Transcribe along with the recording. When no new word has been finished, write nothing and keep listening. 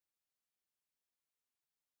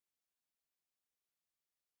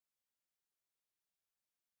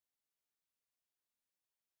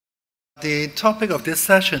The topic of this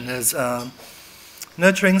session is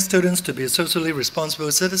nurturing students to be socially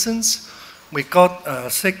responsible citizens. We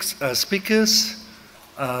got 6 speakers.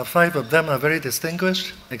 5 of them are very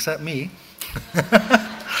distinguished, except me.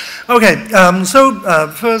 Okay,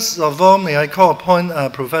 first of all, may I call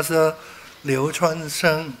upon Professor Liu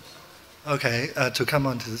Chuan-sheng, okay, to come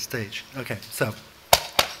onto the stage. Okay, so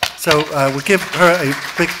we give her a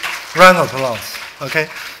big round of applause. Okay,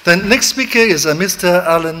 the next speaker is Mr.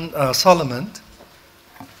 Alan Solomon.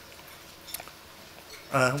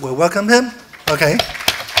 We'll welcome him. Okay.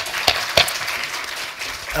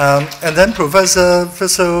 And then Professor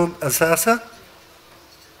Faisal Assasa.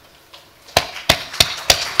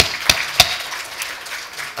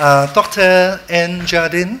 Dr. Anne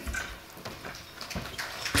Jardine.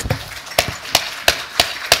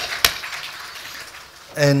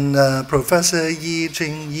 And Professor Yi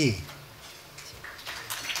Jing Yi.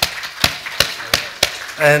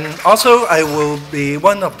 And also, I will be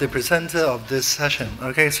one of the presenters of this session.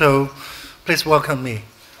 Okay, so please welcome me.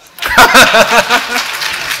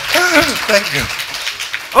 Thank you.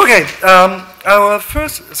 Okay, our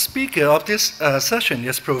first speaker of this session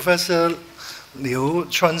is Professor Liu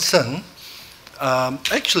Chuan-sheng.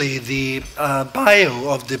 Actually, the bio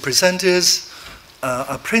of the presenters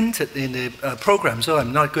are printed in the program, so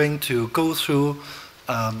I'm not going to go through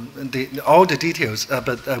all the details,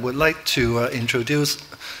 but I would like to introduce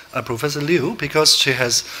Professor Liu because she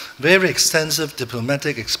has very extensive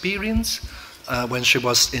diplomatic experience. When she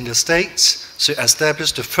was in the States, she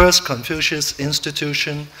established the first Confucius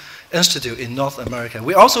Institute in North America.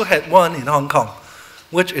 We also had one in Hong Kong,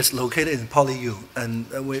 which is located in PolyU, and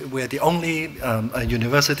we're the only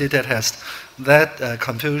university that has that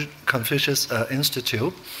Confucius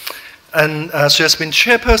Institute. And she has been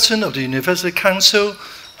chairperson of the University Council,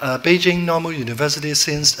 Beijing Normal University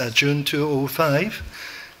since June 2005.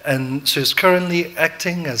 And she is currently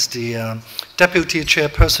acting as the deputy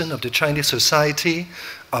chairperson of the Chinese Society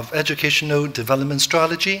of Educational Development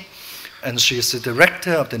Strategy. And she is the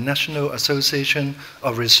director of the National Association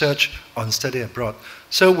of Research on Study Abroad.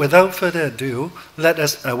 So without further ado, let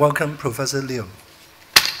us welcome Professor Liu.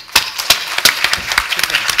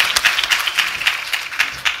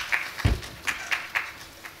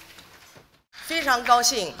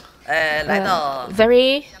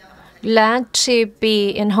 Very glad to be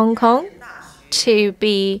in Hong Kong, to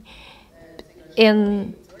be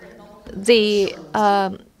in the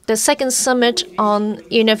second summit on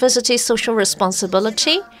university social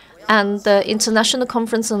responsibility and the International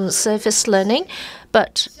Conference on Service Learning.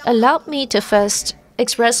 But allow me to first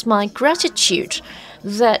express my gratitude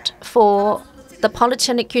that for the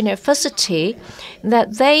Polytechnic University,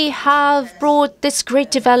 that they have brought this great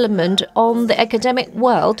development on the academic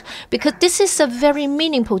world, because this is a very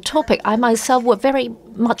meaningful topic. I myself were very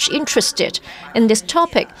much interested in this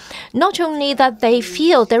topic. Not only that they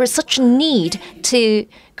feel there is such a need to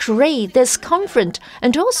create this conference,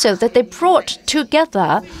 and also that they brought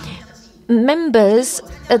together members,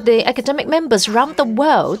 the academic members around the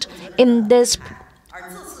world in this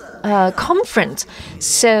conference,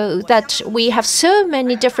 so that we have so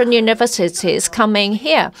many different universities coming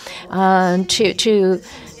here to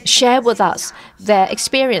share with us their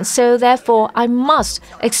experience. So therefore, I must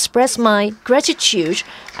express my gratitude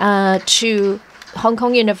to Hong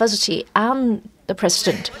Kong University and the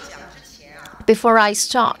President. Before I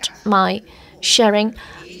start my sharing,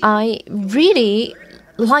 I really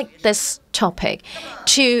like this topic,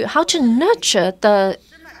 to how to nurture the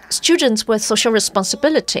students with social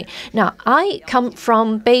responsibility. Now, I come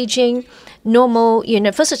from Beijing Normal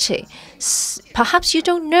University. Perhaps you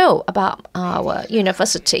don't know about our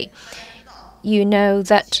university. You know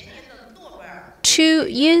that 2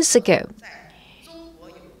 years ago,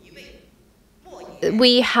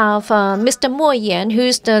 we have Mr. Mo Yan,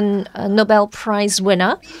 who's the Nobel Prize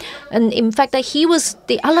winner. And in fact, he was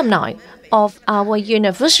the alumni of our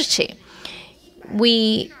university.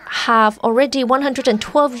 We have already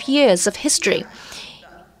 112 years of history.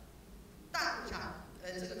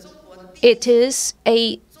 It is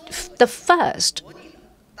the first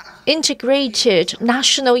integrated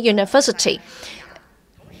national university.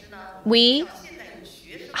 We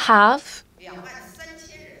have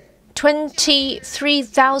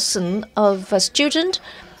 23,000 of students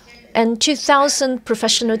and 2,000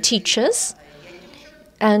 professional teachers.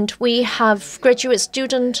 And we have graduate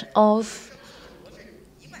students of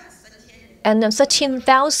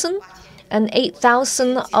 13,000 and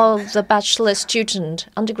 8,000 of the bachelor student,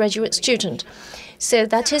 undergraduate student. So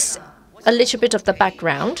that is a little bit of the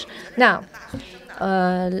background. Now,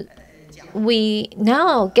 we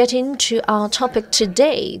now get into our topic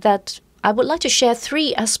today, that I would like to share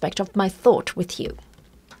 3 aspects of my thought with you.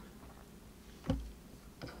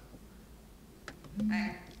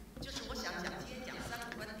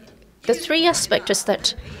 The 3 aspects is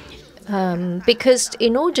that because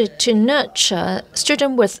in order to nurture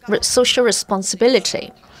students with social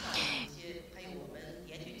responsibility,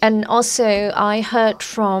 and also I heard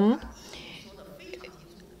from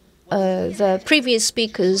the previous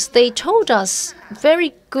speakers, they told us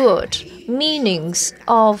very good meanings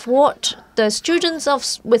of what the students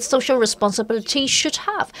with social responsibility should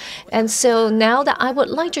have. And so now that I would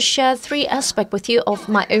like to share 3 aspects with you of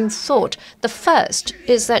my own thought. The first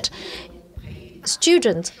is that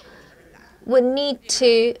students would need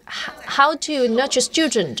to how to nurture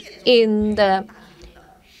students in the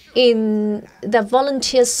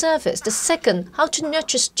volunteer service. The second, how to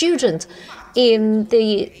nurture students in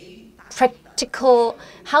the practical,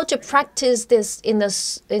 how to practice this in a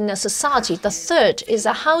society. The third is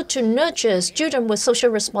how to nurture students with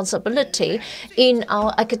social responsibility in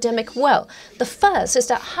our academic world. The first is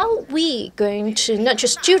that how we going to nurture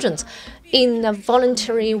students in the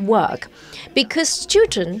voluntary work, because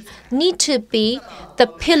students need to be the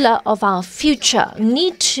pillar of our future,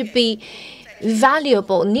 need to be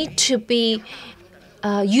valuable, need to be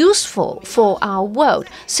useful for our world.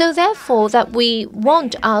 So therefore, that we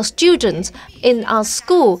want our students in our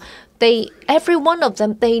school, every one of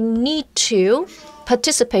them, they need to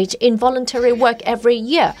participate in voluntary work every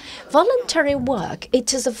year. Voluntary work,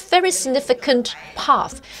 it is a very significant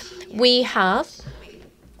path. We have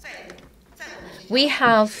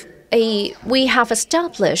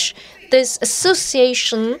established this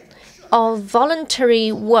association of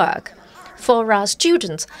voluntary work for our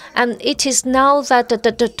students, and it is now that the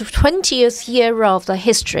 20th year of the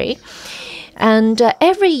history. And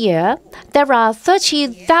every year there are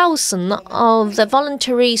 30,000 of the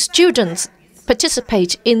voluntary students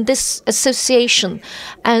participate in this association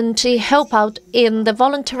and to help out in the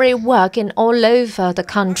voluntary work in all over the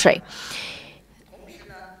country.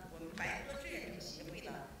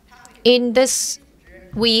 In this,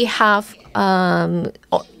 we have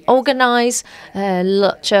organized a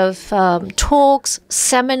lot of talks,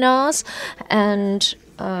 seminars, and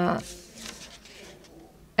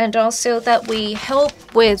also that we help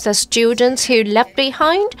with the students who left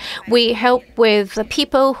behind. We help with the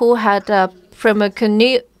people who had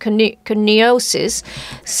pneumoconiosis.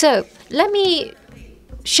 So let me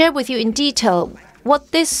share with you in detail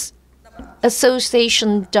what this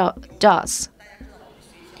association does.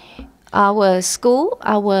 Our school,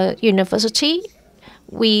 our university,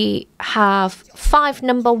 we have 5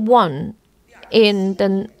 number 1 in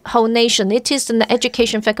the whole nation. It is the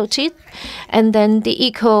education faculty, and then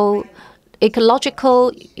the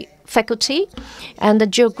ecological faculty, and the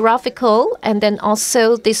geographical, and then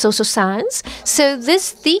also the social science. So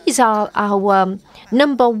these are our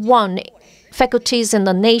number 1 faculties in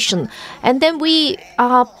the nation. And then we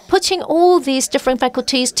are putting all these different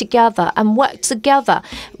faculties together and work together,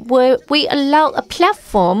 where we allow a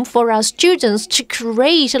platform for our students to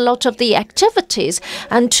create a lot of the activities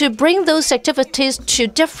and to bring those activities to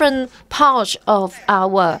different parts of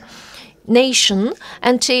our nation,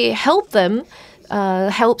 and to help them,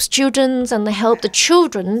 help students and help the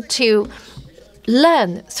children to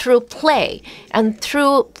learn through play and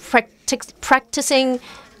through practicing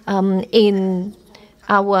in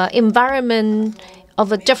our environment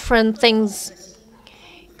of different things.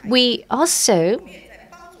 We help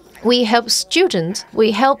students,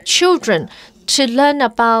 we help children to learn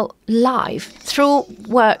about life through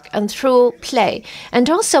work and through play. And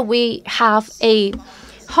also we have a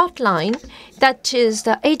hotline, that is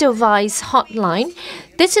the Edelweiss hotline.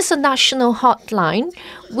 This is a national hotline.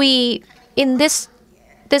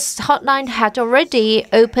 This hotline had already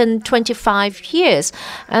opened 25 years,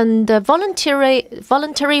 and the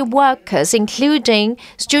voluntary workers, including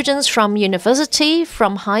students from university,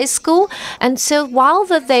 from high school, and so while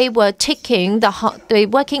they were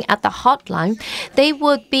working at the hotline, they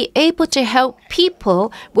would be able to help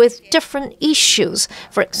people with different issues.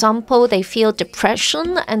 For example, they feel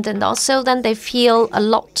depression, and then they feel a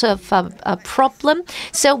lot of a problem.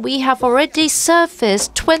 So we have already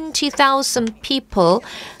serviced 20,000 people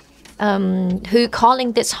who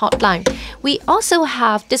calling this hotline. We also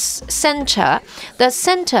have this center. The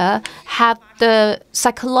center have the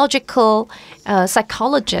psychologist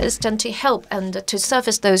and to help and to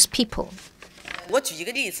service those people.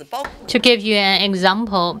 To give you an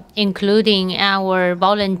example, including our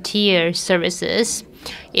volunteer services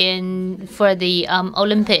for the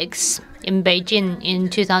Olympics in Beijing in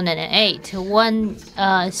 2008, one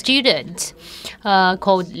student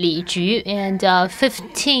called Li Ju, and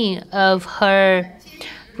 15 of her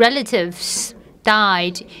relatives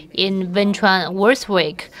died in Wenchuan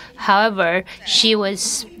earthquake. However, she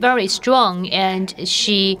was very strong and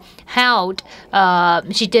she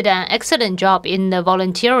did an excellent job in the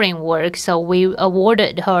volunteering work. So we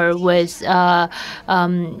awarded her with, an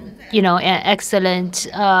excellent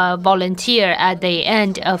volunteer at the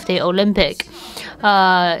end of the Olympic.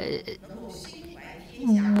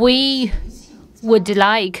 We would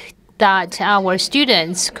like that our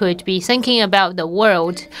students could be thinking about the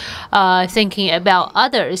world, thinking about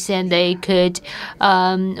others, and they could.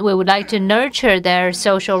 We would like to nurture their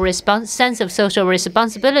sense of social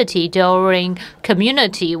responsibility during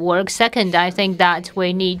community work. Second, I think that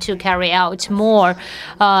we need to carry out more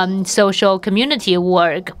social community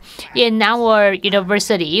work. In our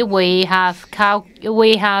university, we have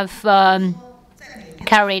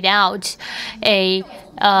carried out a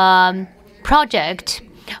project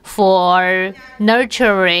for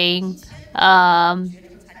nurturing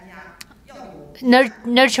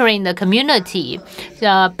the community.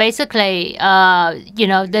 Basically,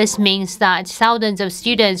 this means that thousands of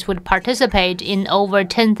students would participate in over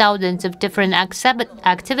 10,000 of different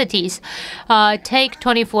activities. Take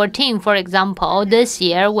 2014, for example. This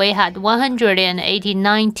year, we had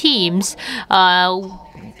 189 teams.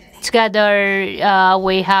 Together,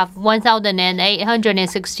 we have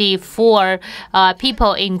 1,864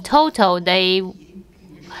 people in total. They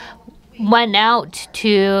went out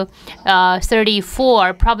to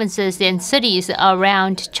 34 provinces and cities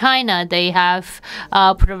around China. They have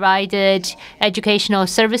provided educational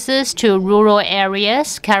services to rural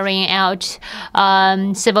areas, carrying out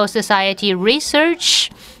civil society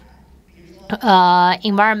research,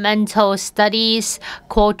 environmental studies,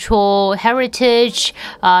 cultural heritage,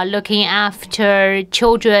 looking after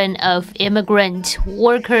children of immigrant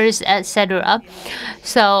workers, etc.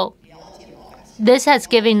 So this has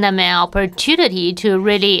given them an opportunity to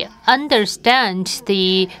really understand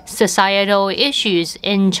the societal issues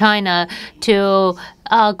in China, to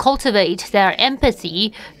cultivate their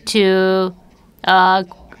empathy, to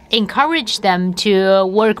encourage them to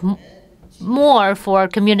work more for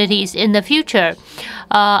communities in the future.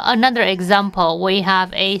 Another example, we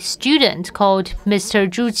have a student called Mr.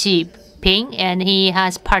 Zhu Qiping, and he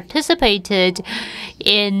has participated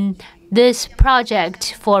in this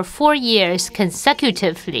project for 4 years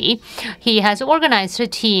consecutively. He has organized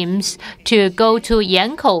teams to go to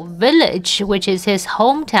Yankou village, which is his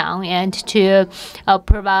hometown, and to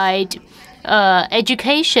provide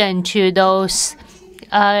education to those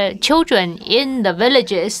children in the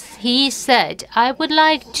villages. He said, I would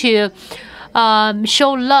like to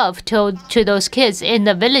show love to those kids in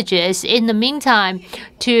the villages. In the meantime,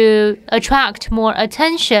 to attract more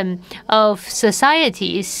attention of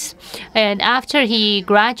societies. And after he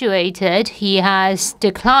graduated, he has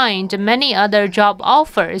declined many other job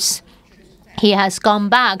offers. He has gone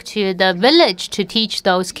back to the village to teach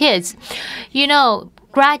those kids.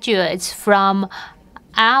 Graduates from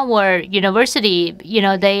our university,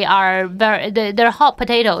 they are they're hot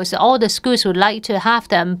potatoes. All the schools would like to have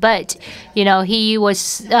them, but he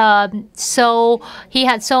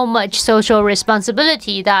had so much social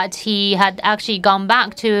responsibility that he had actually gone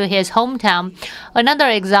back to his hometown. Another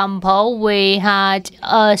example, we had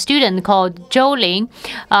a student called Zhou Ling,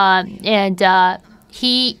 and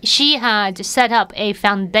she had set up a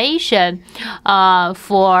foundation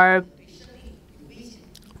for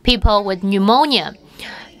people with pneumonia.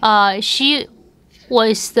 She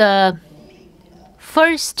was the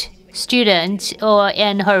first student,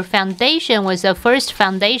 and her foundation was the first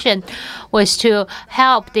foundation, was to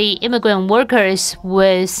help the immigrant workers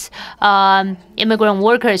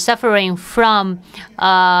suffering from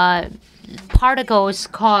particles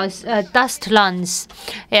caused dust lungs,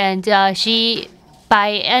 and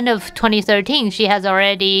by end of 2013, she has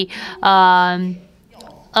already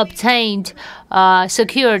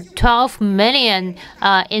secured 12 million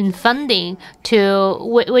in funding,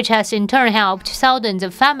 which has in turn helped thousands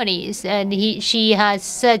of families. And she has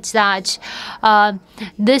said that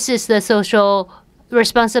this is the social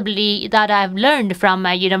responsibility that I've learned from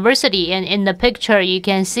my university. And in the picture, you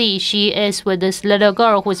can see she is with this little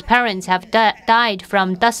girl whose parents have died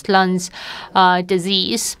from dust lungs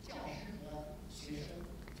disease.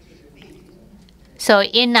 So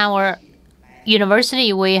in our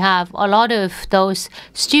university, we have a lot of those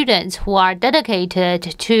students who are dedicated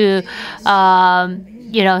to,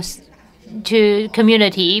 to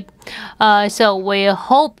community. So we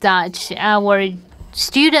hope that our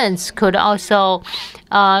students could also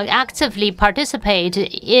actively participate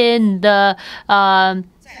in the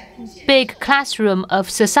big classroom of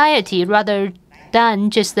society, rather than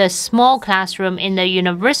just a small classroom in the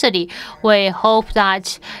university. We hope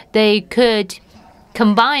that they could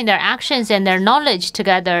combine their actions and their knowledge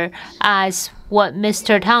together, as what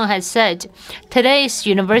Mr. Tang has said. Today's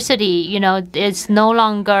university, is no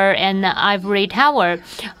longer an ivory tower.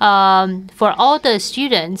 For all the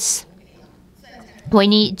students, we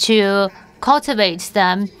need to cultivate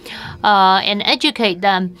them and educate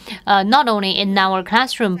them, not only in our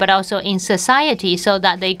classroom but also in society, so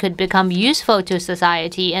that they could become useful to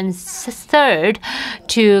society. And third,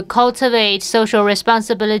 to cultivate social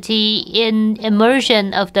responsibility in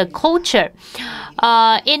immersion of the culture.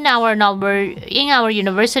 In our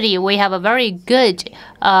university, we have a very good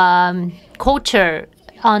culture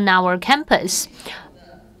on our campus.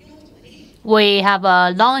 We have a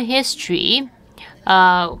long history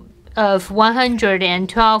of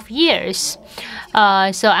 112 years.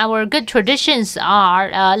 So our good traditions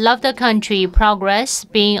are love the country, progress,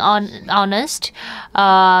 being honest,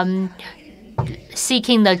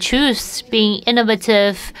 seeking the truth, being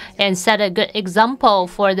innovative, and set a good example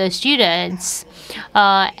for the students.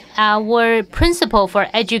 Our principle for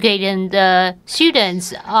educating the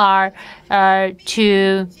students are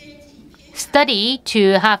to study,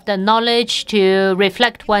 to have the knowledge, to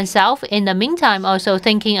reflect oneself. In the meantime, also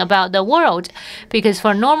thinking about the world. Because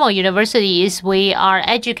for normal universities, we are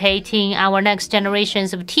educating our next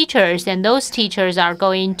generations of teachers, and those teachers are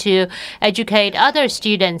going to educate other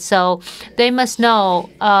students. So they must know,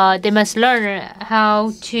 they must learn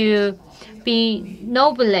how to be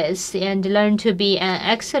noblest and learn to be an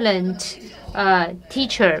excellent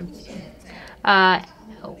teacher.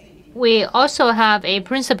 We also have a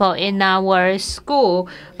principle in our school,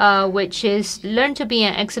 which is learn to be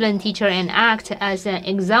an excellent teacher and act as an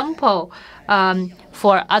example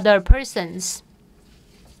for other persons.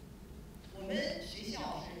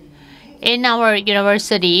 In our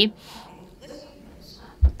university,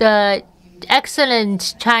 the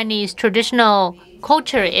excellent Chinese traditional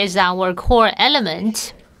culture is our core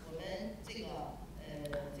element.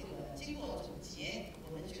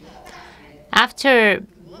 After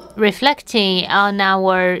reflecting on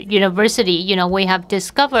our university, we have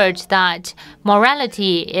discovered that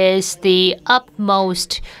morality is the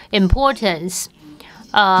utmost importance.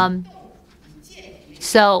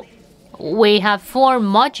 So we have 4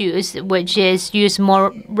 modules, which is use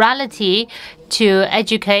morality to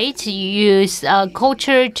educate, use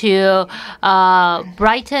culture to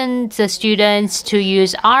brighten the students, to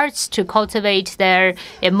use arts to cultivate their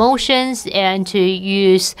emotions, and to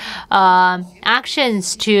use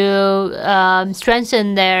actions to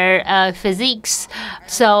strengthen their physiques.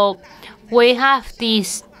 So we have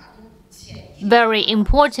these very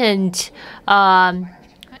important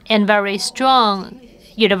and very strong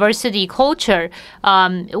university culture,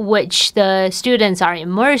 which the students are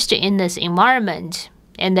immersed in this environment,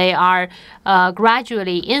 and they are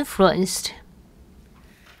gradually influenced.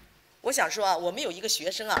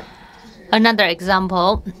 Another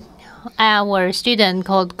example, our student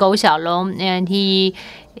called Gou Xiaolong, and he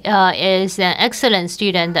is an excellent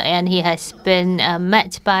student, and he has been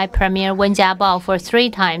met by Premier Wen Jiabao for 3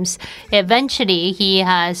 times. Eventually, he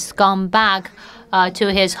has gone back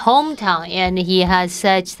to his hometown, and he has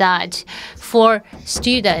said that for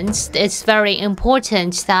students, it's very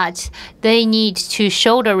important that they need to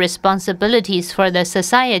shoulder responsibilities for the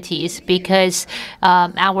societies, because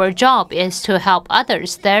our job is to help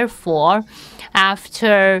others. Therefore,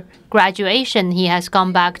 after graduation, he has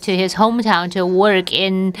gone back to his hometown to work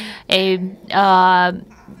in a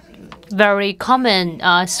very common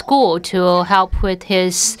school to help with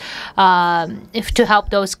his to help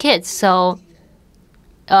those kids. So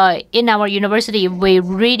in our university, we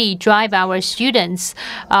really drive our students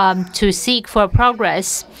to seek for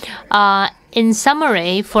progress. In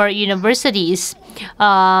summary, for universities,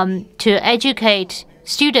 to educate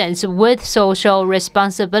students with social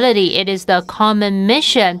responsibility, it is the common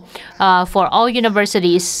mission for all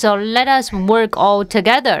universities. So let us work all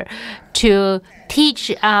together to teach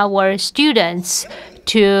our students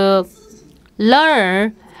to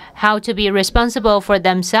learn how to be responsible for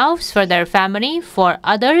themselves, for their family, for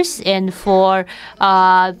others, and for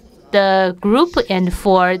the group, and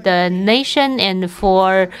for the nation, and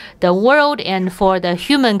for the world, and for the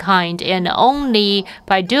humankind. And only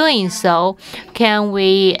by doing so can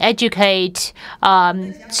we educate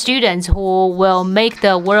students who will make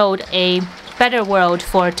the world a better world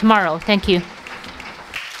for tomorrow. Thank you.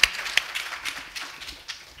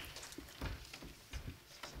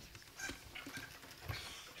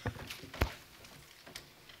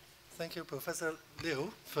 Thank you, Professor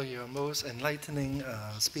Liu, for your most enlightening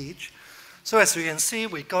speech. So as you can see,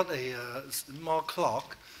 we got a small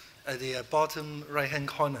clock, at the bottom right-hand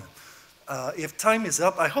corner. If time is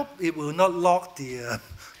up, I hope it will not lock the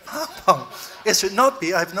PowerPoint. It should not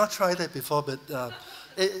be. I've not tried that before, but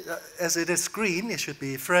as it is green, it should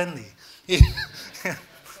be friendly.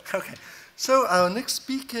 Okay. So our next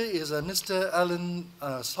speaker is Mr. Alan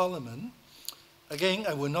Solomon. Again,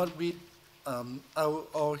 I will not read out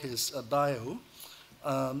all his bio.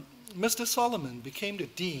 Mr. Solomon became the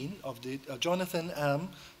Dean of the Jonathan M.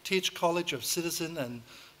 Teach College of Citizen and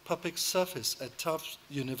Public Service at Tufts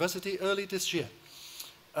University early this year.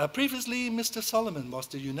 Previously, Mr. Solomon was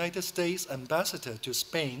the United States Ambassador to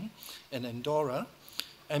Spain and Andorra,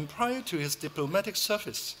 and prior to his diplomatic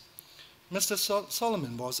service, Mr.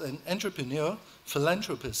 Solomon was an entrepreneur,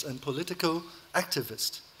 philanthropist, and political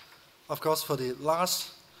activist. Of course, for the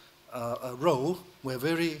last role, we're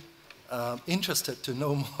very interested to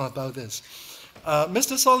know more about this.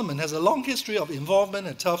 Mr. Solomon has a long history of involvement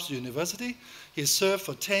at Tufts University. He served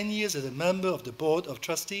for 10 years as a member of the Board of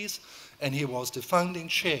Trustees, and he was the founding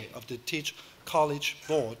chair of the Teach College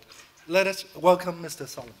Board. Let us welcome Mr.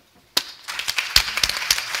 Solomon.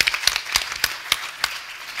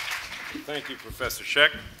 Thank you, Professor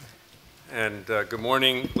Scheck. And good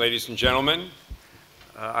morning, ladies and gentlemen.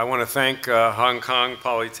 I want to thank Hong Kong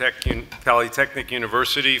Polytechnic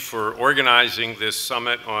University for organizing this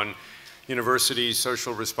summit on university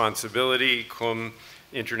social responsibility, cum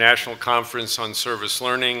International Conference on Service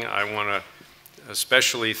Learning. I want to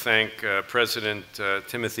especially thank President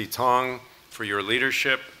Timothy Tong for your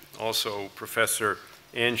leadership, also Professor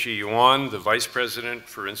Angie Yuan, the Vice President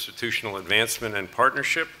for Institutional Advancement and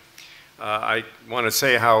Partnership. I want to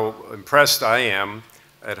say how impressed I am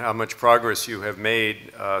at how much progress you have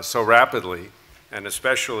made so rapidly, and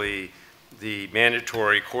especially the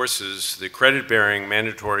mandatory courses, the credit-bearing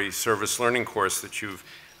mandatory service learning course that you've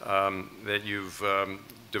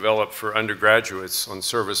developed for undergraduates on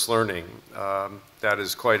service learning. That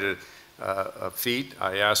is quite a feat.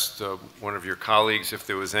 I asked one of your colleagues if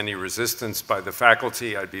there was any resistance by the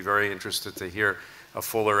faculty. I'd be very interested to hear a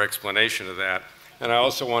fuller explanation of that. And I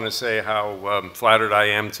also want to say how flattered I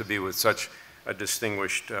am to be with such a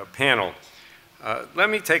distinguished panel.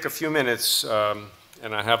 Let me take a few minutes,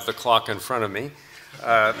 and I have the clock in front of me,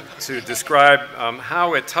 to describe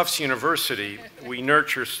how at Tufts University we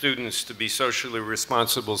nurture students to be socially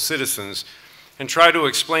responsible citizens, and try to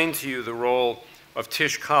explain to you the role of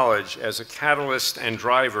Tisch College as a catalyst and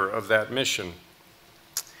driver of that mission.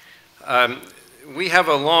 We have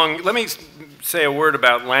a long, let me say a word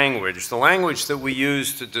about language. The language that we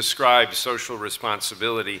use to describe social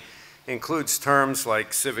responsibility includes terms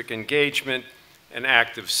like civic engagement and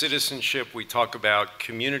active citizenship. We talk about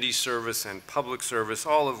community service and public service,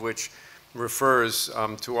 all of which refers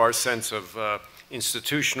to our sense of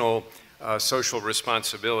institutional social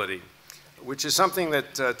responsibility, which is something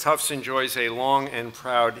that Tufts enjoys a long and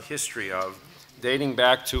proud history of, dating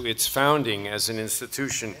back to its founding as an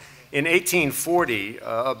institution. In 1840,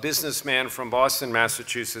 a businessman from Boston,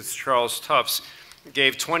 Massachusetts, Charles Tufts,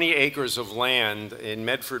 gave 20 acres of land in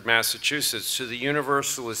Medford, Massachusetts to the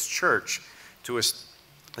Universalist Church to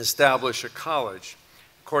establish a college.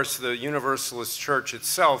 Of course, the Universalist Church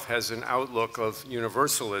itself has an outlook of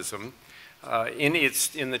universalism. In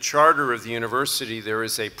the charter of the university, there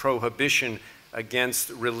is a prohibition against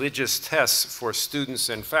religious tests for students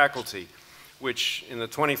and faculty, which in the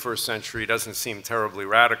 21st century doesn't seem terribly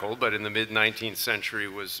radical, but in the mid-19th century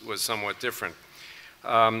was somewhat different.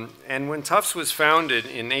 And when Tufts was founded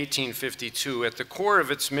in 1852, at the core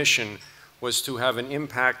of its mission was to have an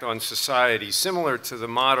impact on society, similar to the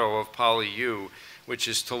motto of PolyU, which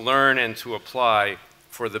is to learn and to apply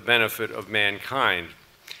for the benefit of mankind.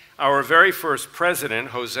 Our very first president,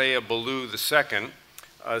 Hosea Ballou II,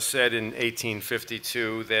 said in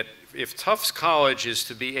 1852 that if Tufts College is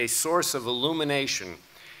to be a source of illumination,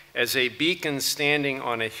 as a beacon standing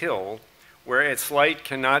on a hill where its light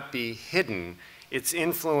cannot be hidden, its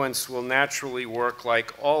influence will naturally work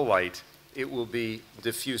like all light. It will be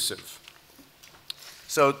diffusive.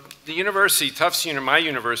 So the university, my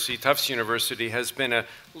university, Tufts University, has been a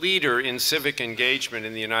leader in civic engagement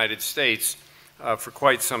in the United States for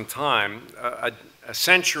quite some time. A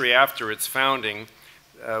century after its founding,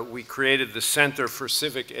 we created the Center for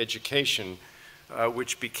Civic Education,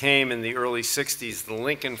 which became in the early 60s the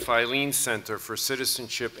Lincoln Filene Center for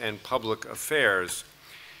Citizenship and Public Affairs.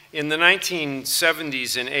 In the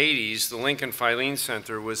 1970s and 80s, the Lincoln Filene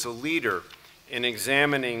Center was a leader in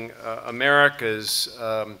examining America's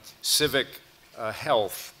civic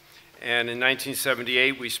health. And in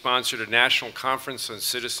 1978, we sponsored a national conference on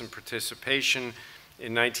citizen participation.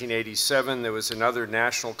 In 1987, there was another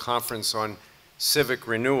national conference on civic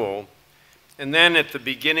renewal. And then at the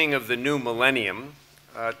beginning of the new millennium,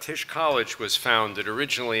 Tisch College was founded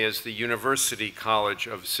originally as the University College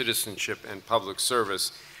of Citizenship and Public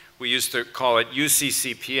Service. We used to call it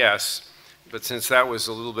UCCPS, but since that was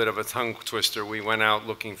a little bit of a tongue twister, we went out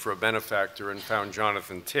looking for a benefactor and found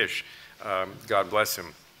Jonathan Tisch. God bless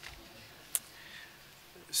him.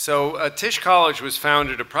 So Tisch College was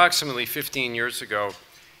founded approximately 15 years ago.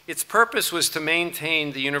 Its purpose was to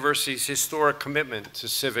maintain the university's historic commitment to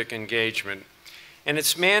civic engagement. And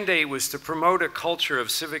its mandate was to promote a culture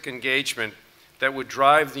of civic engagement that would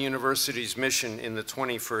drive the university's mission in the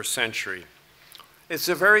 21st century. It's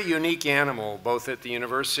a very unique animal, both at the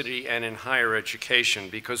university and in higher education,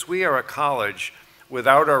 because we are a college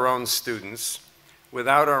without our own students,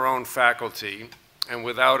 without our own faculty, and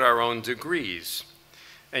without our own degrees.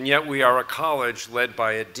 And yet we are a college led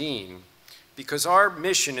by a dean, because our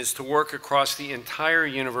mission is to work across the entire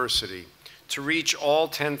university to reach all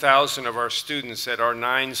 10,000 of our students at our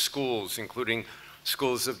 9 schools, including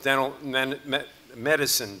schools of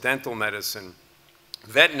medicine, dental medicine,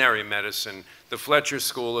 veterinary medicine, the Fletcher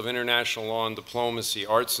School of International Law and Diplomacy,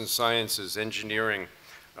 Arts and Sciences, Engineering,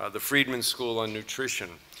 the Friedman School on Nutrition.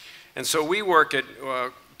 And so we work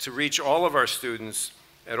to reach all of our students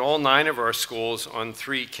at all 9 of our schools on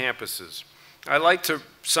 3 campuses. I like to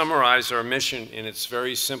summarize our mission in its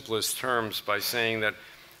very simplest terms by saying that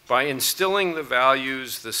by instilling the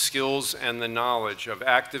values, the skills, and the knowledge of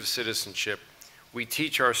active citizenship, we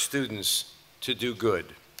teach our students to do good.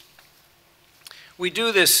 We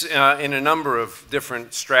do this in a number of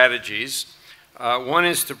different strategies. One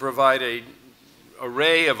is to provide an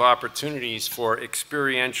array of opportunities for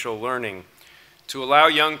experiential learning to allow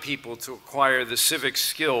young people to acquire the civic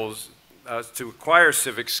skills,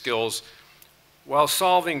 while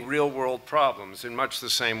solving real-world problems in much the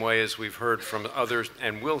same way as we've heard from others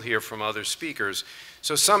and will hear from other speakers.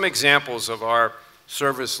 So some examples of our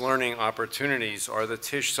service learning opportunities are the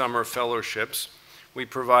Tisch Summer Fellowships. We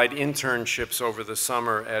provide internships over the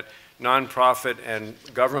summer at nonprofit and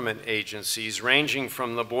government agencies, ranging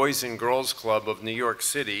from the Boys and Girls Club of New York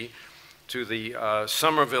City to the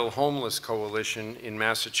Somerville Homeless Coalition in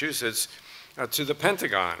Massachusetts to the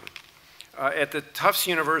Pentagon. At the Tufts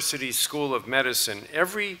University School of Medicine,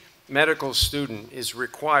 every medical student is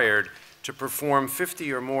required to perform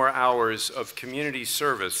 50 or more hours of community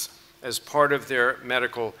service as part of their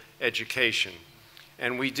medical education.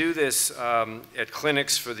 And we do this at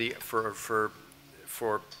clinics for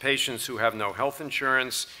patients who have no health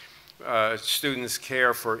insurance. Students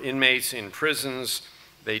care for inmates in prisons.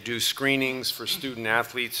 They do screenings for student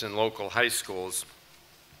athletes in local high schools.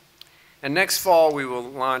 And next fall, we will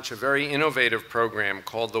launch a very innovative program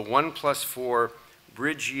called the 1+4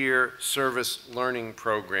 Bridge Year Service Learning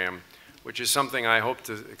Program, which is something I hope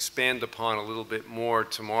to expand upon a little bit more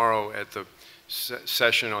tomorrow at the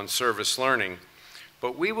session on service learning.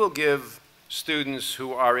 But we will give students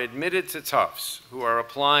who are admitted to Tufts, who are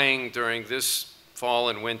applying during this fall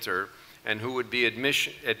and winter, and who would be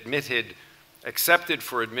accepted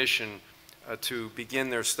for admission to begin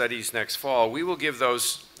their studies next fall, we will give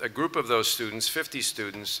a group of those students, 50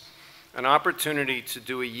 students, an opportunity to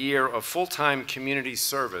do a year of full-time community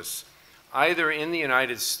service, either in the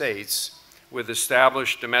United States with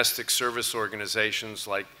established domestic service organizations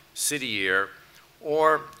like City Year,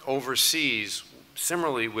 or overseas,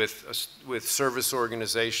 similarly with service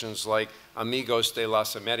organizations like Amigos de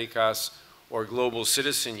las Americas or Global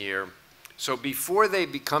Citizen Year. So before they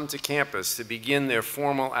come to campus to begin their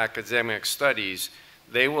formal academic studies,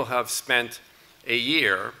 they will have spent a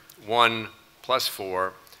year,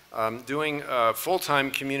 1+4, doing full-time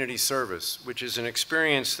community service, which is an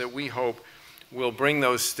experience that we hope will bring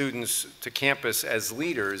those students to campus as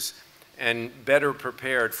leaders and better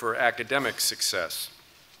prepared for academic success.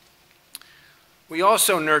 We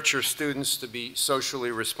also nurture students to be socially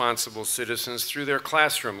responsible citizens through their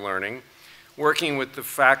classroom learning, working with the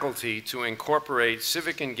faculty to incorporate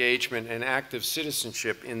civic engagement and active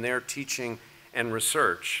citizenship in their teaching and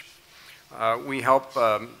research. We help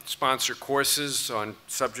sponsor courses on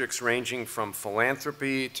subjects ranging from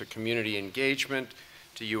philanthropy to community engagement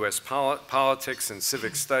to U.S. politics and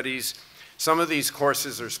civic studies. Some of these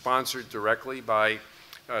courses are sponsored directly by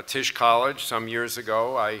Tisch College. Some years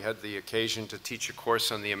ago, I had the occasion to teach a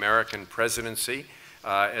course on the American presidency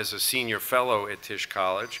as a senior fellow at Tisch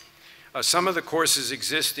College. Some of the courses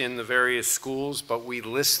exist in the various schools, but we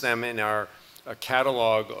list them in our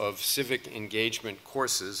catalog of civic engagement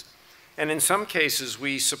courses. And in some cases,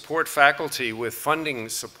 we support faculty with funding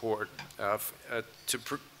support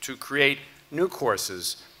to create new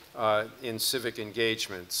courses in civic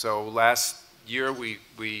engagement. So last year,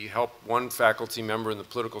 we helped one faculty member in the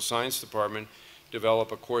political science department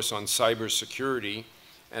develop a course on cybersecurity,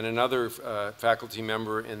 and another faculty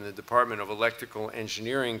member in the Department of Electrical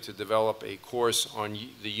Engineering to develop a course on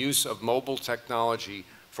the use of mobile technology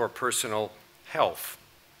for personal health.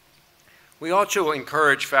 We also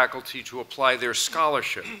encourage faculty to apply their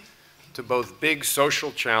scholarship to both big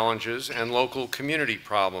social challenges and local community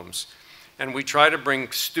problems. And we try to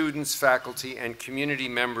bring students, faculty, and community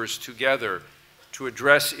members together to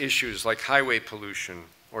address issues like highway pollution,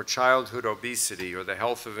 or childhood obesity, or the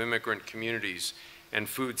health of immigrant communities, and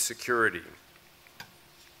food security.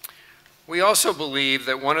 We also believe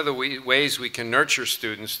that one of the ways we can nurture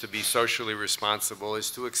students to be socially responsible is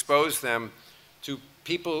to expose them to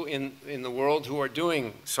people in the world who are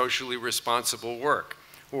doing socially responsible work,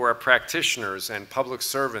 who are practitioners and public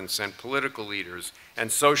servants and political leaders and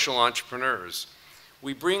social entrepreneurs.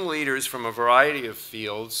 We bring leaders from a variety of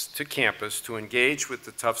fields to campus to engage with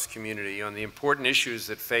the Tufts community on the important issues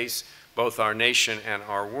that face both our nation and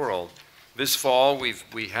our world. This fall,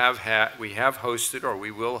 we have hosted, or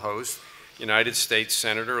we will host, United States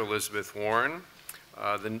Senator Elizabeth Warren,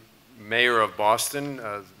 the mayor of Boston,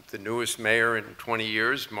 the newest mayor in 20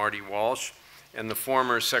 years, Marty Walsh, and the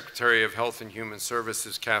former Secretary of Health and Human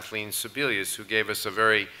Services, Kathleen Sebelius, who gave us a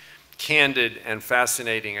very candid and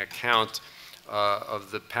fascinating account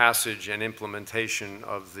of the passage and implementation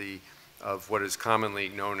of what is commonly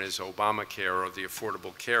known as Obamacare, or the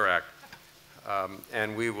Affordable Care Act.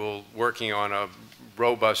 And we will be working on a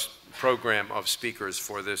robust program of speakers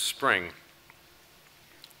for this spring.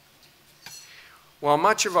 While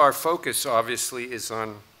much of our focus obviously is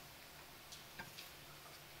on,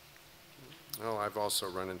 well, I've also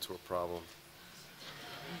run into a problem.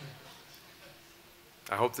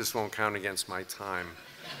 I hope this won't count against my time.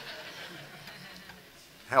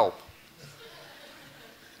 Help.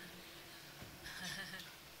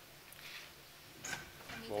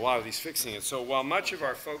 Well, while he's fixing it, so while much of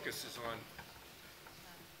our focus is on,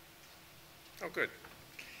 oh good.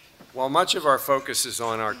 While much of our focus is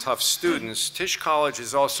on our Tufts students, Tisch College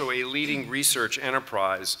is also a leading research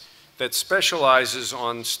enterprise that specializes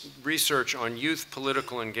on research on youth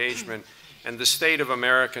political engagement and the state of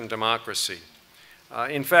American democracy.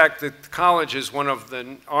 In fact, the college is one of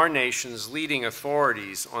our nation's leading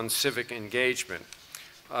authorities on civic engagement.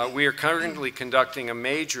 We are currently conducting a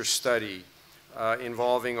major study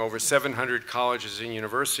involving over 700 colleges and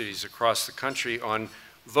universities across the country on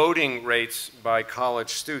voting rates by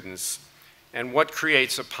college students and what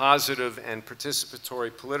creates a positive and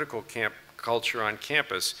participatory political culture on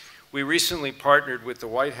campus. We recently partnered with the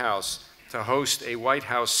White House to host a White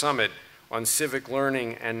House summit on civic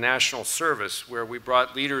learning and national service, where we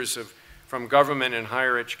brought leaders from government and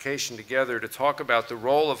higher education together to talk about the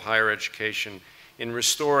role of higher education in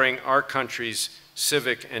restoring our country's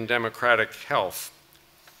civic and democratic health.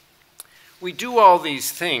 We do all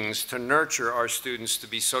these things to nurture our students to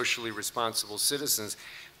be socially responsible citizens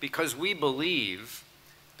because we believe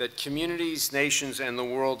that communities, nations, and the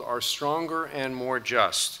world are stronger and more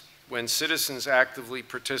just when citizens actively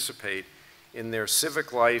participate in their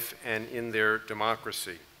civic life and in their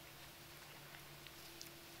democracy.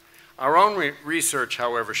 Our own research,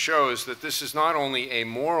 however, shows that this is not only a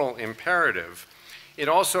moral imperative, it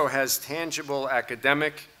also has tangible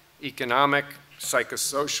academic, economic,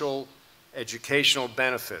 psychosocial, educational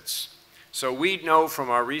benefits. So we know from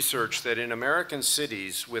our research that in American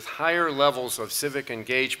cities with higher levels of civic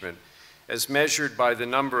engagement, as measured by the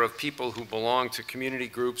number of people who belong to community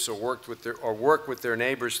groups or work with their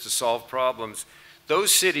neighbors to solve problems,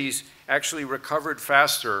 those cities actually recovered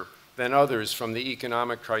faster than others from the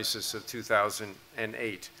economic crisis of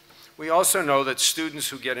 2008. We also know that students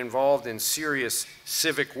who get involved in serious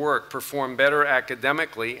civic work perform better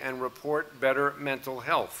academically and report better mental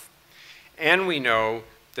health. And we know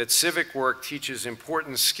that civic work teaches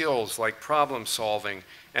important skills like problem solving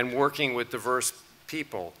and working with diverse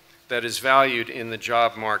people that is valued in the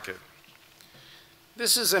job market.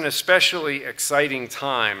 This is an especially exciting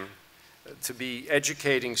time to be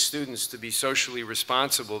educating students to be socially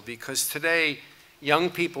responsible because today young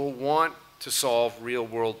people want to solve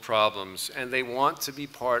real-world problems and they want to be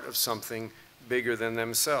part of something bigger than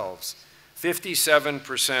themselves.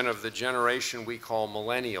 57% of the generation we call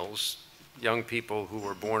millennials, young people who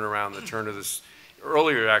were born around the turn of this,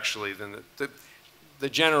 earlier actually than the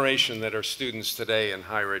generation that are students today in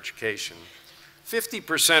higher education.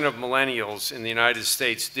 50% of millennials in the United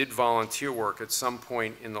States did volunteer work at some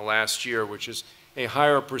point in the last year, which is a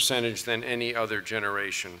higher percentage than any other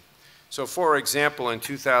generation. So for example, in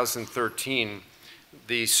 2013,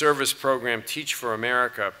 the service program Teach for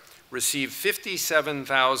America received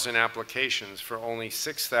 57,000 applications for only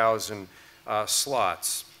 6,000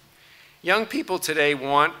 slots. Young people today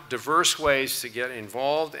want diverse ways to get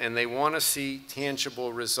involved, and they want to see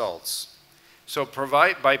tangible results. So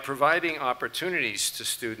by providing opportunities to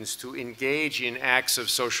students to engage in acts of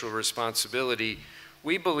social responsibility,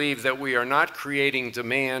 we believe that we are not creating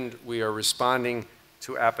demand, we are responding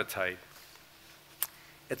to appetite.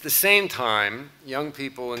 At the same time, young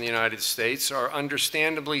people in the United States are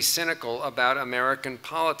understandably cynical about American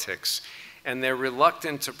politics, and they're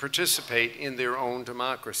reluctant to participate in their own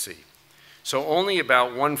democracy. So only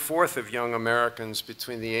about 1/4 of young Americans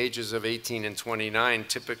between the ages of 18 and 29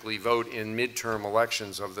 typically vote in midterm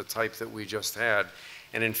elections of the type that we just had.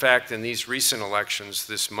 And in fact, in these recent elections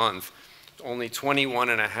this month, only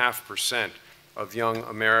 21.5% of young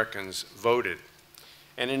Americans voted.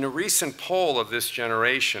 And in a recent poll of this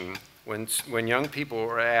generation, when young people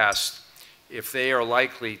were asked if they are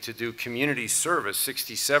likely to do community service,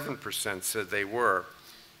 67% said they were.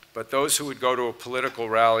 But those who would go to a political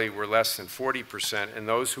rally were less than 40%, and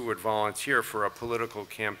those who would volunteer for a political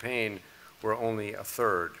campaign were only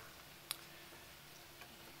 1/3.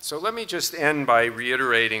 So let me just end by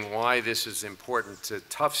reiterating why this is important to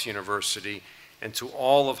Tufts University and to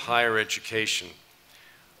all of higher education.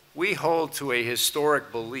 We hold to a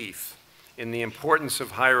historic belief in the importance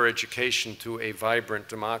of higher education to a vibrant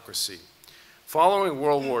democracy. Following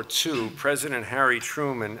World War II, President Harry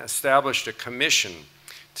Truman established a commission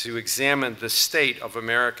to examine the state of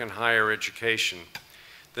American higher education.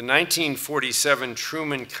 The 1947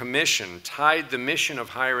 Truman Commission tied the mission of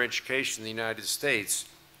higher education in the United States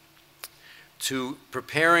to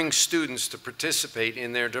preparing students to participate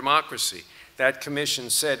in their democracy. That commission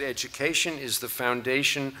said education is the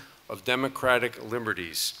foundation of democratic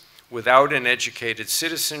liberties. Without an educated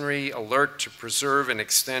citizenry alert to preserve and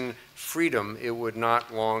extend freedom, it would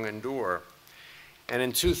not long endure. And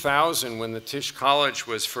in 2000, when the Tisch College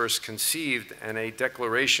was first conceived and a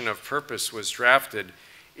declaration of purpose was drafted,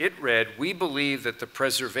 it read, "We believe that the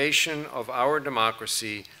preservation of our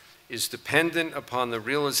democracy is dependent upon the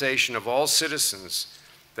realization of all citizens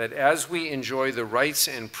that as we enjoy the rights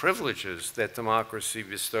and privileges that democracy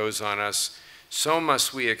bestows on us, so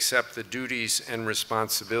must we accept the duties and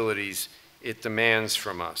responsibilities it demands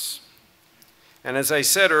from us." And as I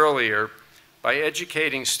said earlier, by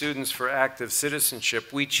educating students for active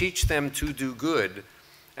citizenship, we teach them to do good,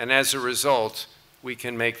 and as a result, we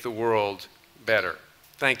can make the world better.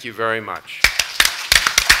 Thank you very much.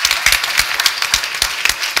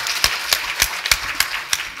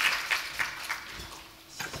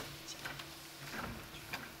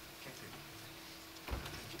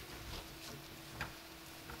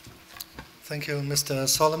 Thank you, Mr.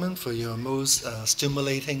 Solomon, for your most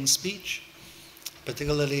stimulating speech,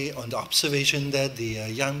 particularly on the observation that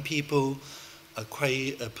the young people are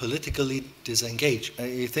quite politically disengaged.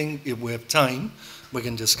 I think if we have time, we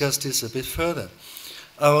can discuss this a bit further.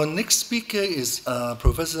 Our next speaker is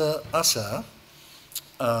Professor Asa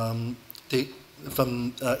from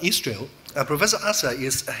Israel. Professor Asa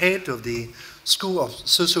is head of the School of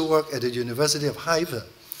Social Work at the University of Haifa,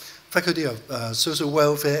 Faculty of Social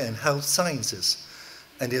Welfare and Health Sciences,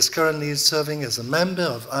 and is currently serving as a member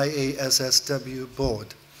of IASSW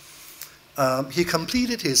board. He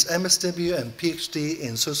completed his MSW and PhD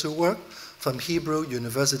in social work from Hebrew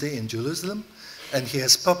University in Jerusalem, and he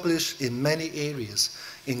has published in many areas,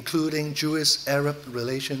 including Jewish-Arab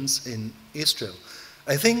relations in Israel.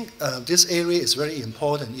 I think this area is very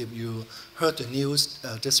important. If you heard the news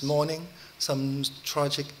this morning, some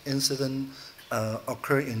tragic incident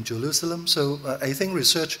occurred in Jerusalem. So I think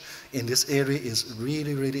research in this area is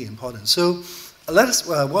really, really important. So let us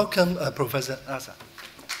welcome Professor Asa.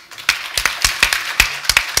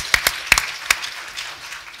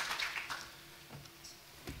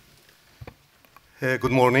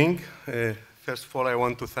 Good morning. First of all, I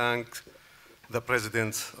want to thank the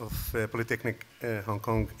President of Polytechnic Hong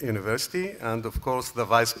Kong University, and of course the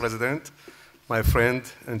Vice President, my friend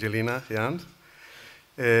Angelina Yan.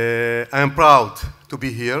 I am proud to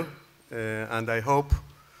be here, and I hope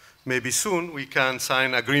maybe soon we can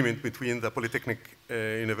sign agreement between the Polytechnic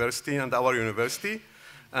University and our university,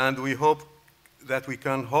 and we hope that we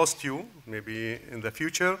can host you maybe in the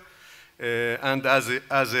future. And as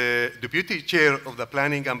a deputy chair of the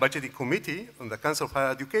Planning and Budgeting Committee on the Council of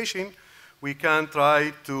Higher Education, we can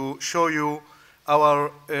try to show you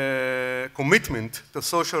our commitment to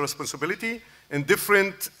social responsibility in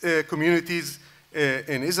different communities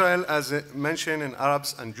in Israel, as mentioned, in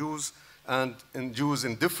Arabs and Jews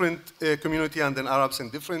in different community, and in Arabs in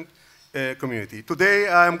different community. Today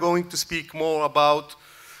I am going to speak more about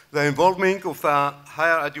the involvement of the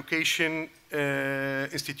higher education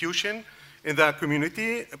institution in the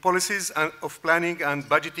community policies of planning and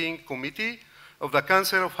budgeting committee of the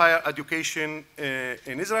Council of Higher Education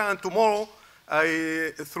in Israel. And tomorrow,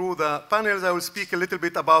 through the panels, I will speak a little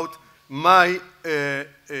bit about my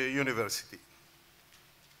university.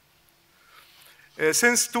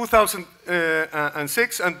 Since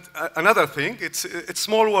 2006, and another thing, it's a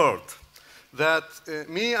small world that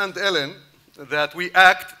me and Ellen, that we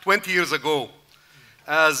act 20 years ago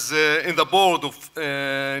as in the board of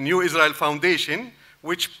New Israel Foundation,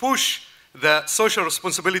 which push the social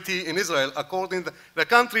responsibility in Israel. According to the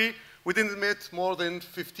country, we didn't meet more than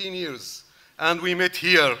 15 years. And we met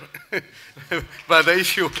here by the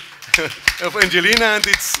issue of Angelina, and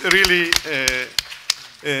it's really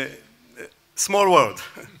small world.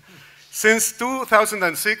 Since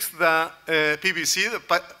 2006, the PBC, the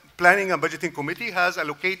Planning and Budgeting Committee, has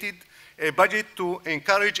allocated a budget to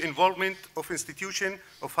encourage involvement of institutions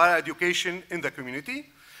of higher education in the community.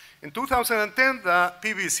 In 2010, the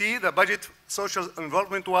PBC, the budget social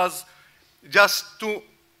involvement was just 2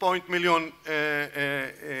 million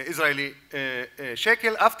Israeli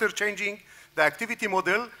shekel. After changing the activity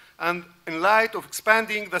model and in light of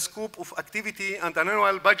expanding the scope of activity and an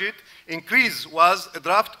annual budget increase was a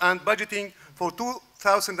draft, and budgeting for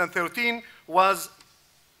 2013 was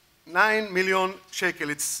 9 million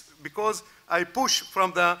shekel. It's because I push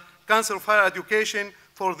from the Council of Higher Education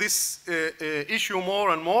for this issue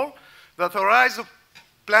more and more, that the rise of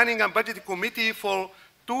Planning and Budgeting Committee for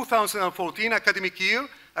 2014 academic year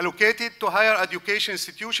allocated to higher education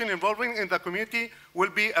institution involving in the community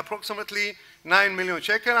will be approximately 9 million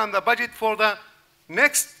shekel, and the budget for the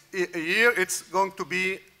next year it's going to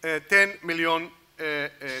be 10 million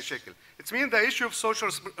shekel. It means the issue of social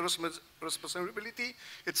responsibility,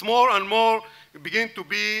 it's more and more begin to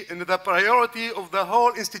be in the priority of the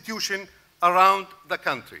whole institution around the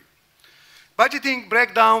country. Budgeting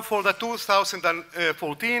breakdown for the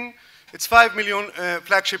 2014, it's 5 million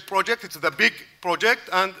flagship project, it's the big project,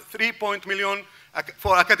 and 3 million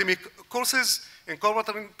for academic courses,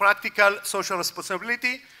 incorporating practical social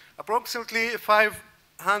responsibility, approximately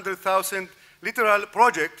 500,000 literal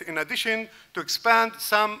project, in addition to expand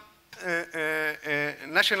some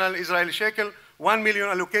national Israeli shekel, 1 million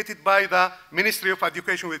allocated by the Ministry of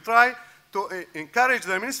Education. We try to encourage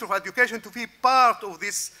the Ministry of Education to be part of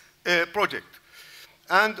this project.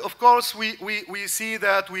 And of course, we see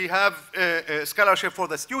that we have a scholarship for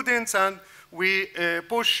the students, and we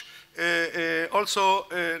push also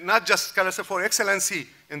not just scholarship for excellency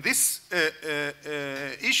in this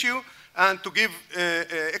issue, and to give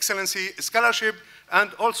excellency scholarship,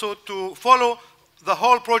 and also to follow the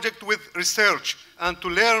whole project with research, and to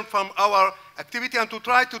learn from our activity, and to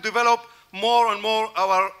try to develop more and more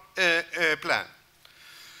our plan.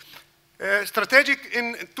 Strategic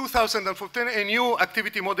in 2014, a new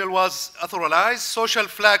activity model was authorized, social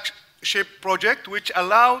flagship project, which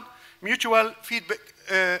allowed mutual feedback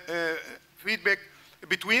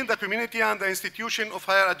between the community and the institution of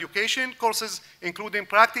higher education, courses including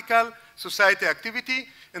practical society activity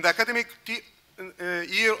in the academic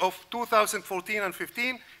year of 2014 and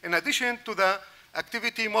 15. In addition to the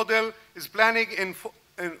activity model is planning in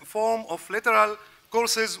form of literal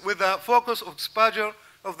courses with a focus of exposure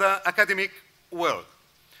of the academic world.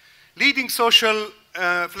 Leading social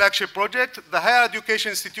flagship project, the higher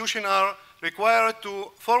education institutions are required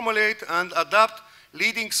to formulate and adopt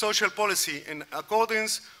leading social policy in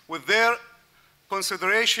accordance with their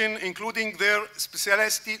consideration, including their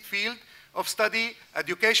specialty field of study,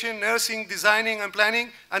 education, nursing, designing, and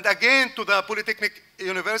planning. And again, to the Polytechnic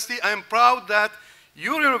University, I am proud that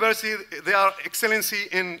your university, they are excellency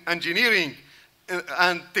in engineering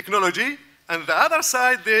and technology. And the other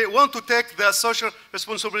side, they want to take the social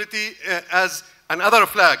responsibility as another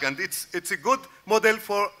flag, and it's a good model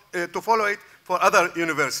for, to follow it for other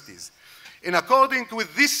universities. In accordance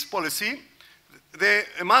with this policy, they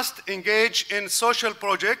must engage in social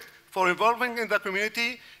projects for involving in the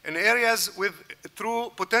community in areas with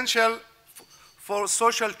true potential for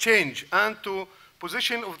social change, and to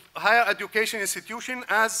position of higher education institution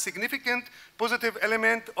as significant positive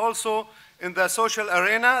element also in the social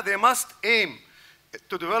arena. They must aim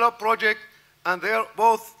to develop projects, and they are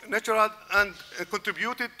both natural and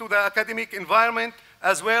contributed to the academic environment,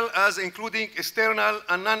 as well as including external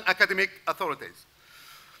and non-academic authorities.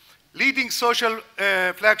 Leading social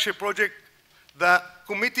flagship project, the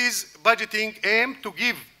committee's budgeting aim to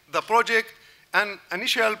give the project an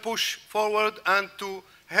initial push forward and to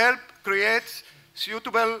help create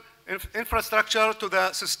suitable infrastructure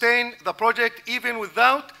to sustain the project even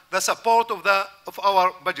without the support of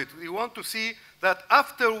our budget. We want to see that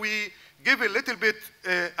after we give a little bit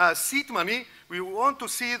seed money, we want to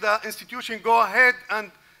see the institution go ahead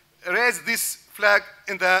and raise this flag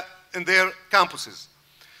in their campuses.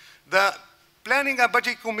 The Planning and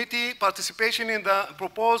Budget Committee participation in the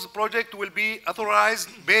proposed project will be authorized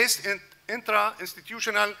based in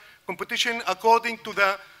intra-institutional competition according to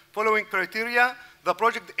the following criteria. The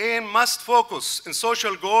project aim must focus on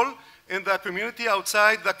social goal in the community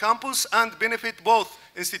outside the campus and benefit both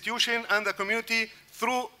institution and the community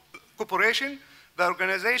through cooperation. The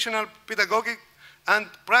organizational, pedagogic, and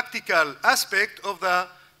practical aspect of the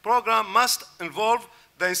program must involve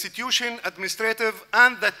the institution, administrative,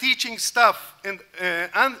 and the teaching staff and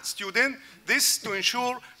student. This to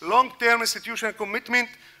ensure long-term institutional commitment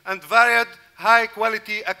and varied,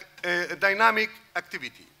 high-quality, dynamic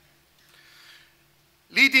activity.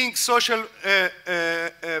 Leading social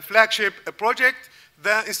flagship project,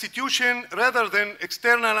 the institution, rather than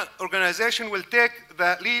external organization, will take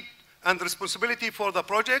the lead and responsibility for the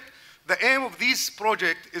project. The aim of this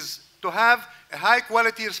project is to have a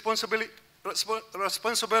high-quality, responsible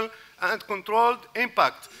and controlled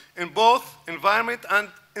impact in both environment and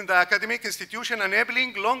in the academic institution,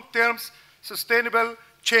 enabling long-term sustainable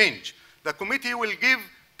change. The committee will give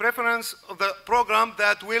preference of the program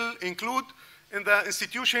that will include in the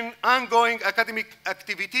institution ongoing academic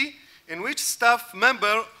activity in which staff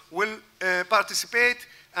member will participate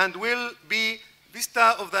and will be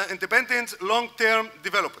vista of the independent long-term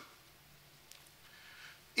development.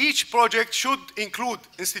 Each project should include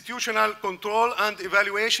institutional control and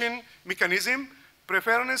evaluation mechanism.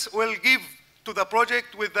 Preference will give to the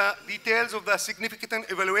project with the details of the significant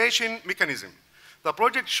evaluation mechanism. The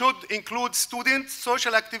project should include students,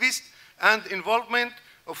 social activists, and involvement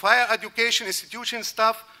of higher education institution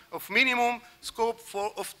staff of minimum scope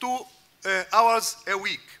of 2 hours a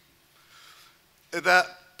week. The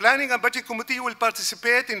Planning and Budget Committee will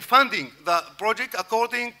participate in funding the project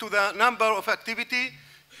according to the number of activity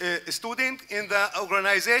student in the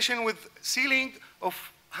organization with ceiling of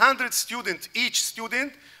 100 students. Each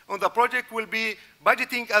student on the project will be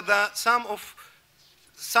budgeting at the sum of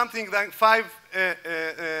something like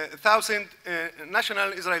 5,000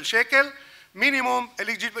 national Israel shekel. Minimum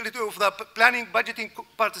eligibility of the planning budgeting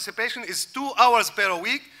participation is 2 hours per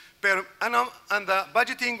week per annum, and the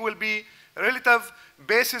budgeting will be relative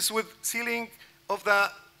basis with ceiling of the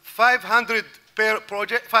 500,000 per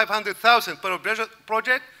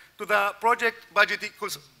project to the project budgeting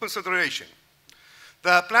consideration.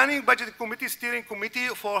 The Planning Budget Committee Steering Committee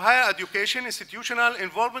for Higher Education institutional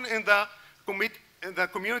involvement in the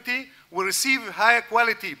community will receive higher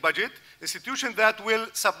quality budget. Institutions that will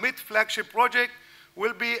submit flagship project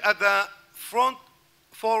will be at the front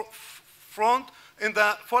in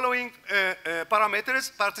the following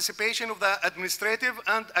parameters: participation of the administrative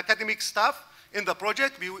and academic staff in the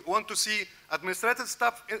project. We want to see administrative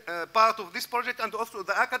staff part of this project and also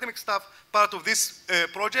the academic staff part of this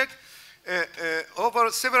project.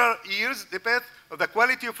 Over several years, depend on the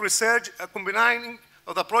quality of research, combining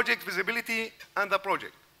of the project visibility and the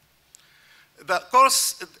project. The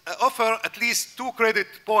course offer at least 2 credit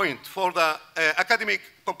points for the academic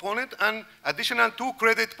component and additional 2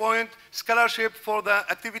 credit point scholarship for the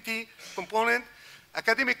activity component.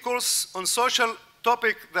 Academic course on social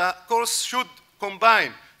topic, the course should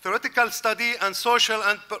combine theoretical study and social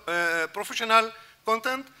and professional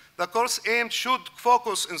content. The course aim should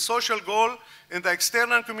focus on social goal in the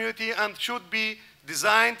external community and should be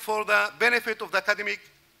designed for the benefit of the academic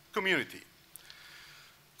community.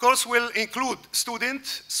 Course will include student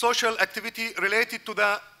social activity related to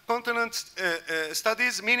the continent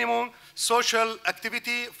studies. Minimum social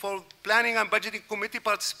activity for planning and budgeting committee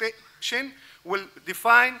participation will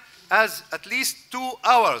define as at least 2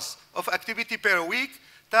 hours of activity per week.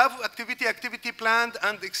 Type of activity planned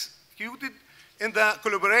and executed in the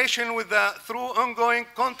collaboration with through ongoing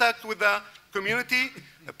contact with the community.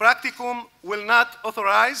 The practicum will not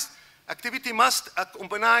authorize. Activity must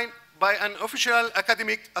accompany by an official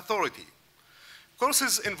academic authority.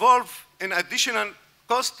 Courses involve an additional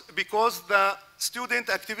cost because the student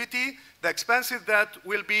activity, the expenses that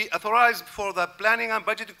will be authorized for the planning and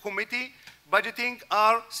budgeting committee budgeting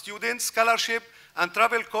are student scholarship and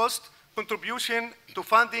travel cost, contribution to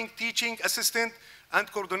funding, teaching assistant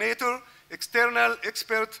and coordinator, external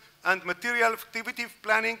expert and material activity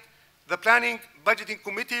planning. The planning budgeting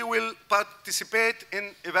committee will participate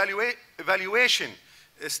in evaluation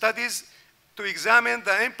studies to examine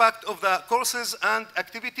the impact of the courses and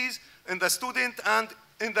activities in the student and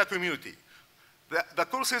in the community. The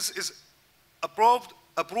courses is approved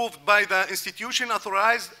by the institution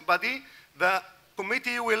authorized body. The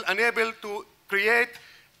committee will enable to create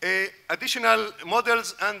additional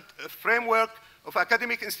models and framework of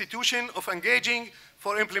academic institution of engaging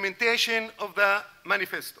for implementation of the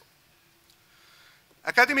manifesto.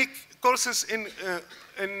 Academic courses in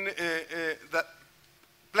the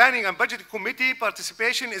Planning and Budget Committee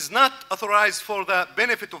participation is not authorized for the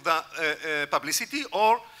benefit of the publicity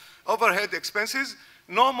or overhead expenses.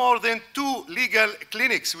 No more than 2 legal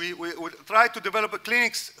clinics. We will try to develop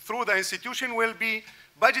clinics through the institution. Will be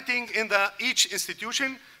budgeting in each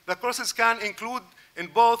institution. The courses can include in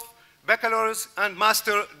both bachelor's and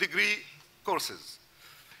master degree courses.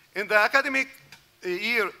 In the academic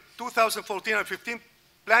year 2014 and 15,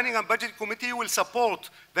 Planning and Budget Committee will support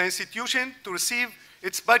the institution to receive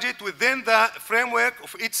its budget within the framework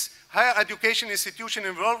of its higher education institution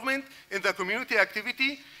involvement in the community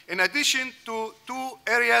activity. In addition to 2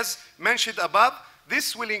 areas mentioned above,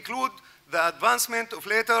 this will include the advancement of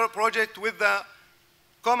later project with the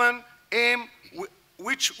common aim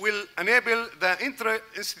which will enable the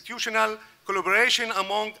inter-institutional collaboration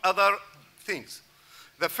among other things.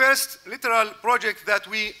 The first literal project that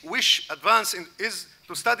we wish advance is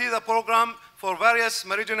to study the program for various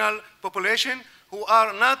marginal population who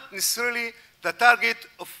are not necessarily the target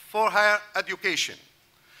for higher education.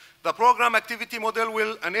 The program activity model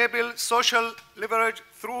will enable social leverage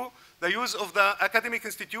through the use of the academic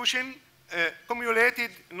institution,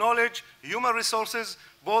 cumulated knowledge, human resources,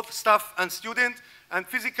 both staff and student, and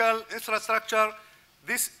physical infrastructure.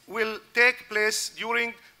 This will take place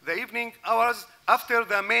during the evening hours after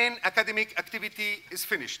the main academic activity is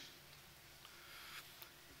finished.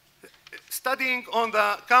 Studying on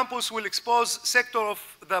the campus will expose sector of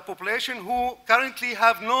the population who currently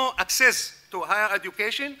have no access to higher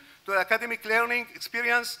education, to academic learning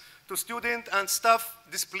experience, to student and staff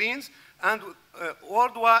disciplines, and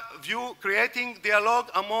worldwide view, creating dialogue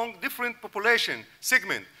among different population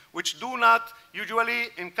segments which do not usually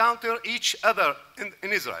encounter each other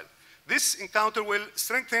in Israel. This encounter will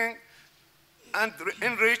strengthen and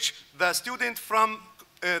enrich the student from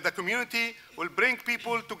the community, will bring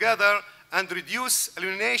people together and reduce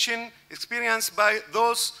alienation experienced by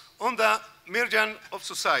those on the margin of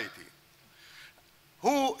society.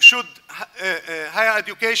 Who should higher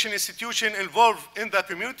education institution involve in the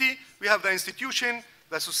community? We have the institution,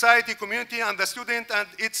 the society, community, and the student, and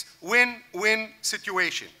it's win-win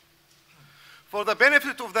situation. For the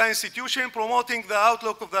benefit of the institution, promoting the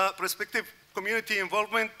outlook of the prospective community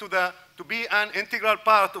involvement to be an integral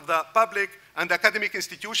part of the public and academic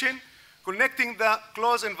institution, connecting the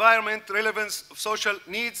close environment relevance of social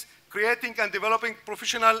needs, creating and developing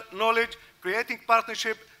professional knowledge, creating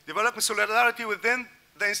partnership, developing solidarity within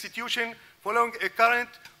the institution, following a current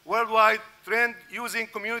worldwide trend using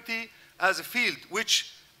community as a field,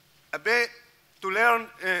 which to learn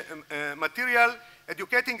material,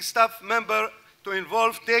 educating staff member to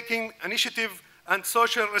involve taking initiative and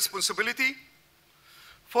social responsibility.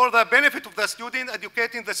 For the benefit of the student,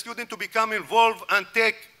 educating the student to become involved and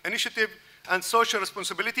take initiative and social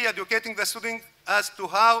responsibility, educating the student as to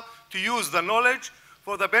how to use the knowledge.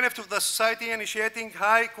 For the benefit of the society, initiating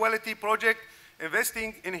high quality project,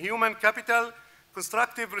 investing in human capital,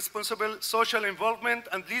 constructive, responsible social involvement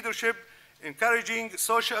and leadership, encouraging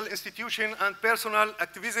social institution and personal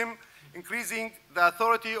activism, increasing the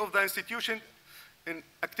authority of the institution in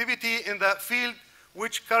activity in the field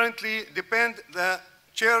which currently depend the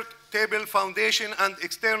chaired table foundation and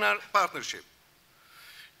external partnership.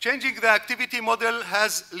 Changing the activity model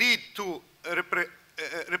has led to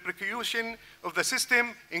repercussion of the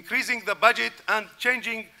system, increasing the budget and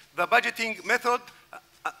changing the budgeting method,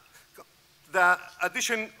 the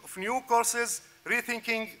addition of new courses,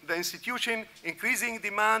 rethinking the institution, increasing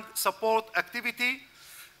demand, support activity.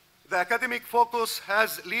 The academic focus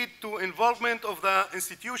has led to involvement of the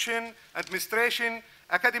institution, administration,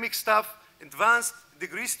 academic staff, advanced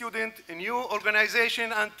degree student, a new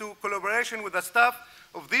organization, and to collaboration with the staff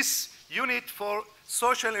of this unit for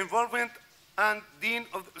social involvement and dean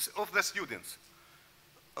of the students.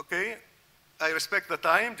 Okay, I respect the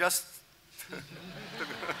time, just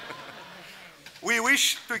we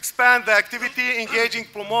wish to expand the activity, engaging,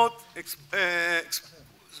 promote,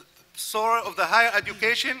 soar of the higher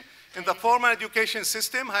education in the formal education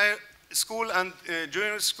system, higher school and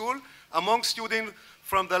junior school, among students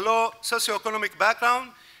from the low socioeconomic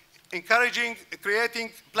background, encouraging,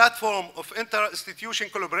 creating platform of inter-institution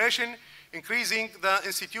collaboration, increasing the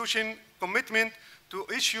institution commitment to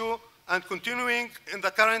issue and continuing in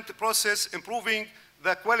the current process, improving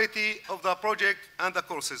the quality of the project and the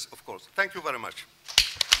courses, of course. Thank you very much.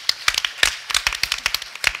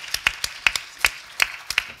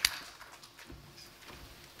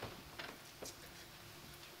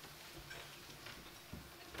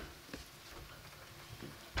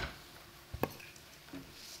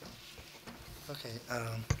 Okay.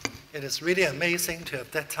 It is really amazing to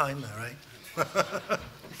have that timer, right?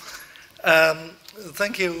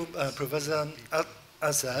 Thank you, Professor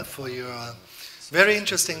Azhar, for your very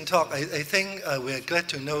interesting talk. I think we're glad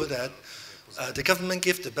to know that the government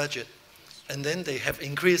gave the budget, and then they have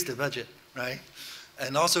increased the budget, right?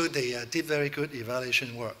 And also they did very good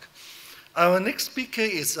evaluation work. Our next speaker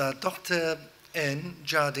is Dr. Anne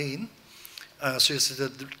Jardine. She is the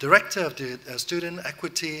director of the Student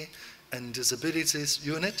Equity and Disabilities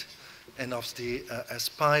Unit and of the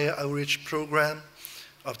Aspire Outreach Program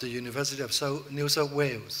of the University of New South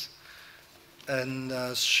Wales. And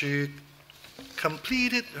she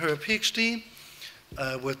completed her PhD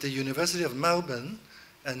with the University of Melbourne,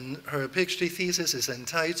 and her PhD thesis is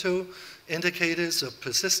entitled Indicators of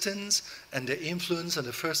Persistence and the Influence on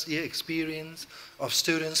the First-Year Experience of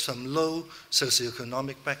Students from Low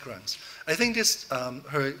Socioeconomic Backgrounds. I think this,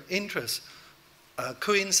 her interest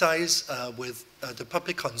coincides with the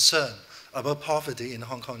public concern about poverty in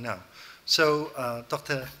Hong Kong now. So,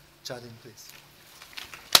 Dr. Jardine, please.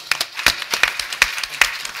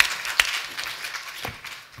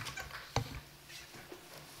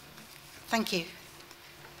 Thank you.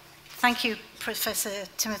 Thank you, Professor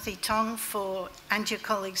Timothy Tong, and your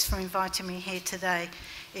colleagues for inviting me here today.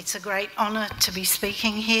 It's a great honour to be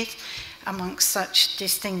speaking here amongst such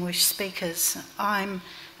distinguished speakers. I'm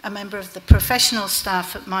a member of the professional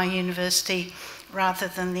staff at my university rather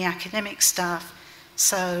than the academic staff,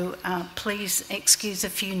 so please excuse a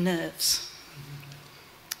few nerves.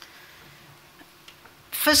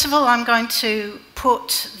 First of all, I'm going to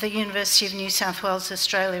put the University of New South Wales,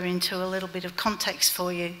 Australia into a little bit of context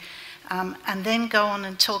for you, and then go on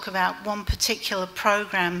and talk about one particular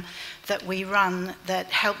program that we run that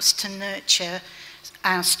helps to nurture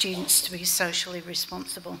our students to be socially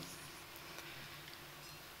responsible.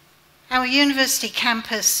 Our university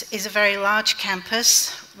campus is a very large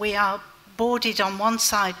campus. We are bordered on one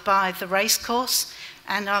side by the racecourse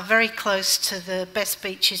and are very close to the best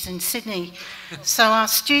beaches in Sydney. So our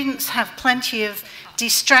students have plenty of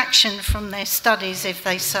distraction from their studies if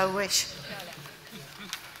they so wish.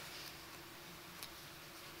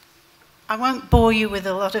 I won't bore you with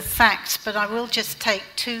a lot of facts, but I will just take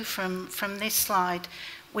two from this slide.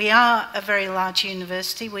 We are a very large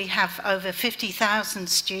university. We have over 50,000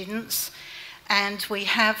 students, and we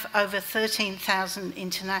have over 13,000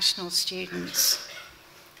 international students.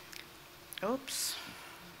 Oops.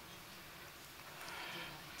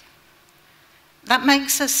 That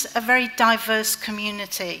makes us a very diverse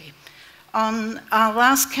community. On our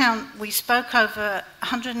last count, we spoke over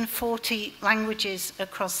 140 languages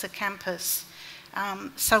across the campus.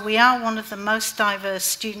 So we are one of the most diverse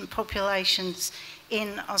student populations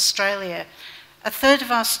in Australia. A third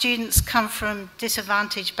of our students come from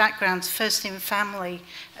disadvantaged backgrounds, first in family,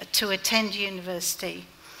 to attend university.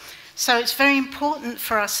 So it's very important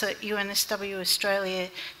for us at UNSW Australia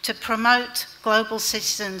to promote global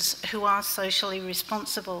citizens who are socially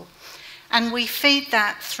responsible. And we feed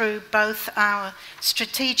that through both our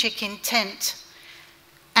strategic intent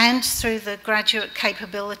and through the graduate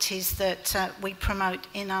capabilities that we promote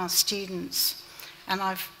in our students. And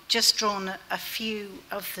I've just drawn a few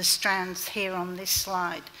of the strands here on this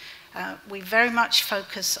slide. We very much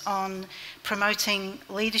focus on promoting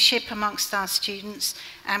leadership amongst our students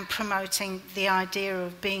and promoting the idea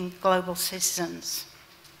of being global citizens.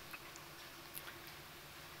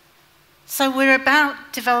 So we're about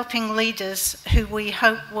developing leaders who we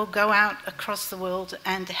hope will go out across the world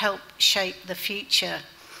and help shape the future.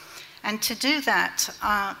 And to do that,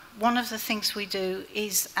 one of the things we do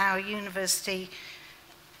is our university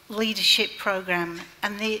leadership program.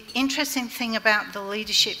 And the interesting thing about the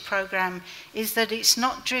leadership program is that it's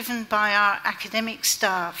not driven by our academic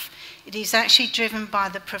staff. It is actually driven by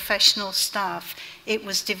the professional staff. It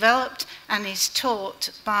was developed and is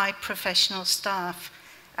taught by professional staff.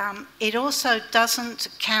 It also doesn't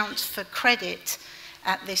count for credit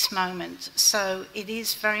at this moment. So it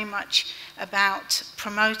is very much about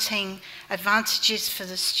promoting advantages for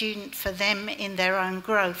the student, for them in their own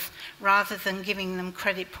growth, rather than giving them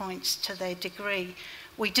credit points to their degree.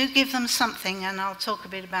 We do give them something, and I'll talk a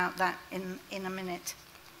bit about that in a minute.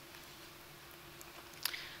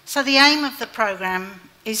 So the aim of the program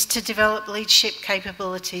is to develop leadership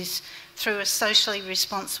capabilities through a socially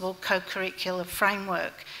responsible co-curricular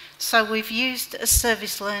framework. So we've used a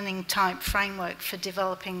service learning type framework for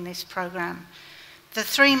developing this program. The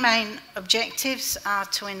three main objectives are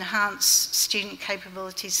to enhance student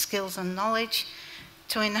capabilities, skills and knowledge,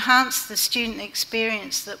 to enhance the student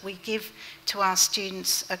experience that we give to our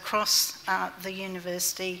students across the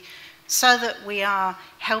university so that we are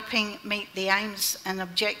helping meet the aims and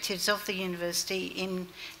objectives of the university in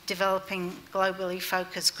developing globally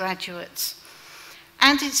focused graduates.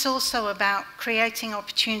 And it's also about creating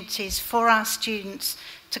opportunities for our students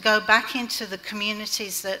to go back into the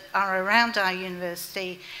communities that are around our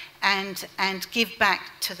university and give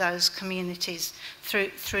back to those communities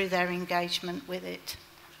through their engagement with it.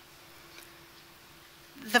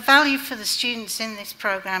 The value for the students in this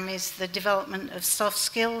program is the development of soft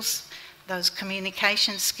skills, those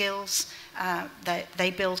communication skills,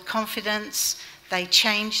 they build confidence, they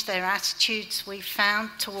change their attitudes, we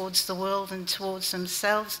found, towards the world and towards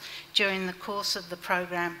themselves during the course of the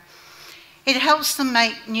program. It helps them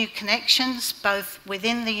make new connections, both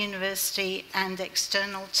within the university and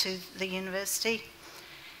external to the university.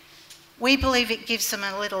 We believe it gives them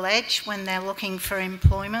a little edge when they're looking for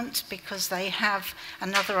employment because they have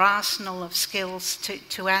another arsenal of skills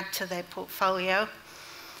to add to their portfolio.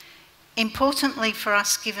 Importantly for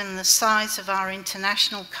us, given the size of our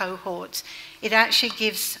international cohort, it actually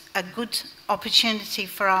gives a good opportunity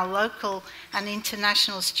for our local and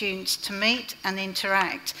international students to meet and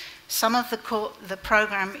interact. Some of the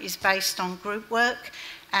program is based on group work,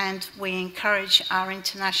 and we encourage our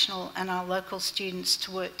international and our local students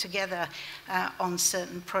to work together on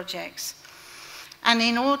certain projects. And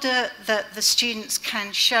in order that the students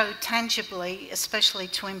can show tangibly, especially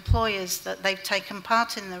to employers, that they've taken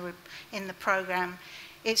part in the program,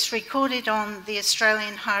 it's recorded on the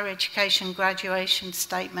Australian Higher Education Graduation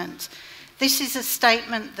Statement. This is a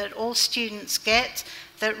statement that all students get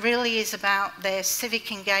that really is about their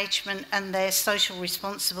civic engagement and their social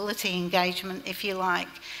responsibility engagement, if you like.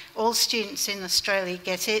 All students in Australia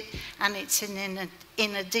get it, and it's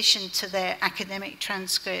in addition to their academic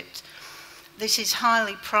transcript. This is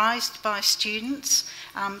highly prized by students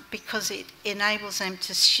because it enables them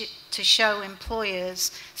to show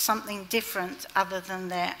employers something different other than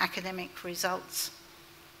their academic results.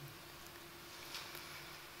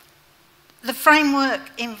 The framework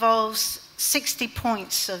involves 60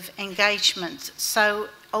 points of engagement. So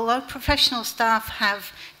although professional staff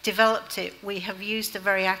have developed it, we have used a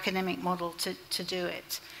very academic model to do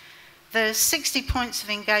it. The 60 points of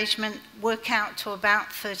engagement work out to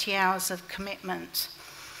about 30 hours of commitment.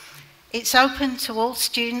 It's open to all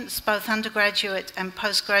students, both undergraduate and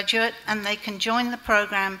postgraduate, and they can join the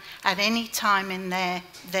program at any time in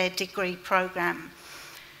their degree program.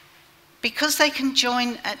 Because they can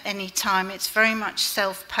join at any time, it's very much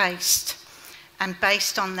self-paced and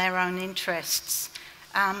based on their own interests.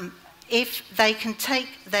 If they can take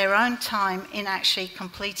their own time in actually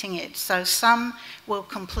completing it. So some will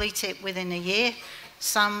complete it within a year,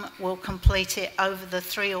 some will complete it over the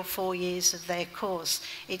 3 or 4 years of their course.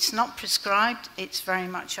 It's not prescribed, it's very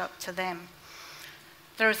much up to them.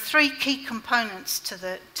 There are 3 key components to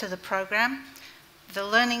the program. The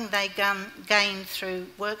learning they gain through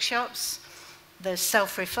workshops, the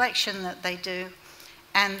self-reflection that they do,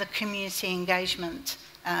 and the community engagement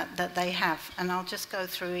that they have. And I'll just go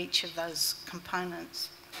through each of those components.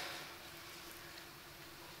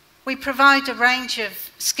 We provide a range of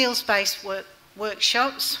skills-based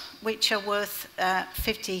workshops which are worth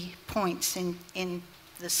 50 points in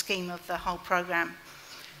the scheme of the whole program.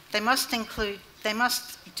 They must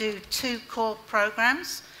do 2 core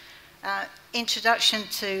programs, introduction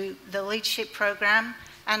to the leadership program,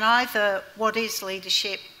 and either what is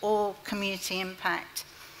leadership or community impact.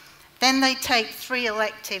 Then they take 3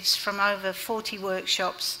 electives from over 40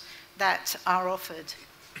 workshops that are offered.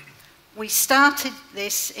 We started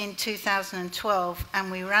this in 2012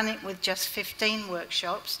 and we ran it with just 15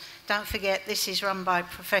 workshops. Don't forget, this is run by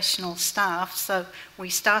professional staff, so we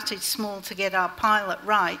started small to get our pilot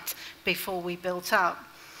right before we built up.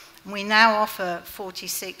 We now offer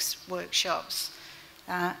 46 workshops,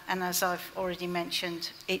 and as I've already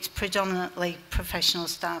mentioned, it's predominantly professional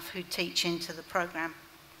staff who teach into the program.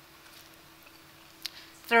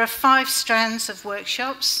 There are 5 strands of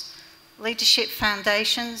workshops: leadership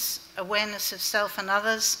foundations, awareness of self and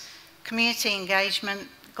others, community engagement,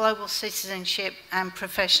 global citizenship, and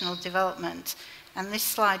professional development. And this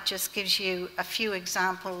slide just gives you a few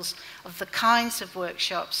examples of the kinds of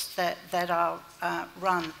workshops that are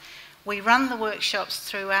run. We run the workshops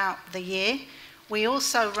throughout the year. We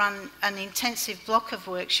also run an intensive block of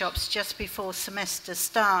workshops just before semester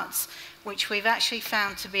starts, which we've actually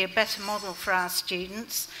found to be a better model for our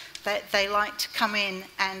students, that they like to come in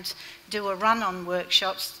and do a run on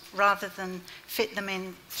workshops rather than fit them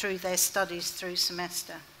in through their studies through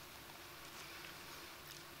semester.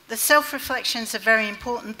 The self-reflection is a very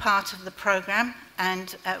important part of the program,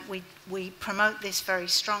 and we promote this very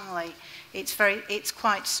strongly. It's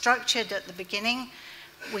quite structured at the beginning.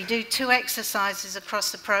 We do 2 exercises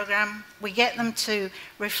across the program. We get them to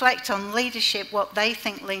reflect on leadership, what they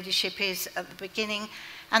think leadership is at the beginning,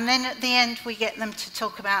 and then at the end we get them to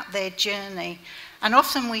talk about their journey. And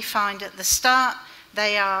often we find at the start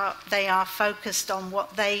they are focused on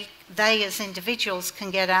what they as individuals can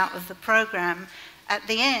get out of the program. At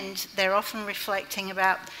the end, they're often reflecting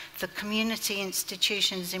about the community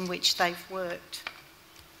institutions in which they've worked.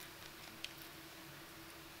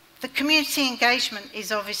 The community engagement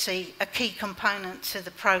is obviously a key component to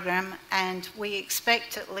the program, and we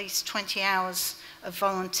expect at least 20 hours of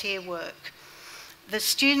volunteer work. The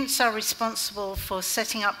students are responsible for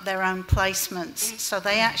setting up their own placements, so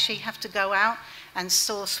they actually have to go out and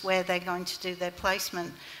source where they're going to do their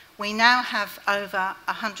placement. We now have over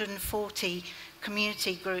 140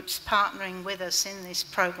 community groups partnering with us in this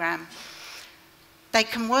program. They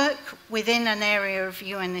can work within an area of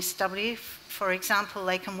UNSW. For example,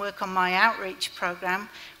 they can work on my outreach program,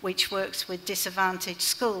 which works with disadvantaged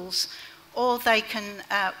schools, or they can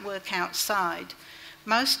work outside.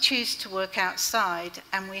 Most choose to work outside,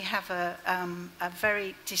 and we have a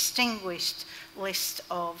very distinguished list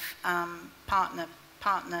of partner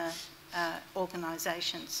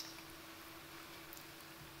organisations.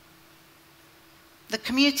 The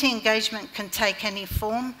community engagement can take any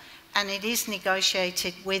form, and it is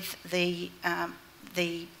negotiated with the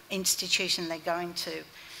institution they're going to.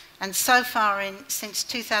 And so far, since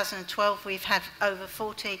 2012, we've had over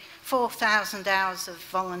 4,000 hours of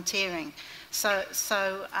volunteering. So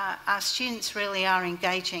our students really are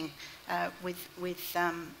engaging with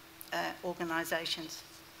organisations.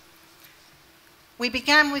 We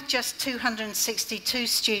began with just 262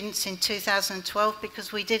 students in 2012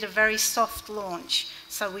 because we did a very soft launch,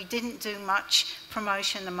 so we didn't do much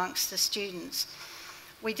promotion amongst the students.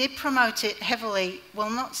 We did promote it heavily,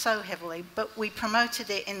 well, not so heavily, but we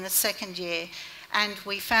promoted it in the second year, and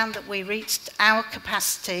we found that we reached our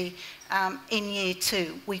capacity in year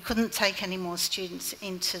 2. We couldn't take any more students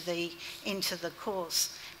into the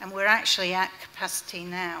course, and we're actually at capacity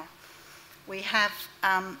now. We have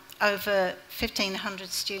over 1,500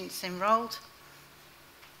 students enrolled.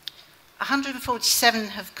 147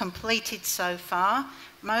 have completed so far.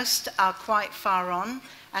 Most are quite far on,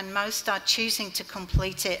 and most are choosing to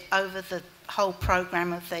complete it over the whole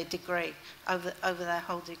program of their degree, over their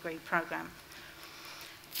whole degree program.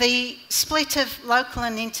 The split of local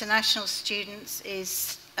and international students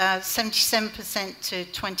is 77% to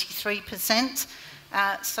 23%.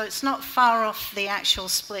 So it's not far off the actual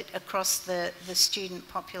split across the student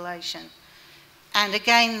population. And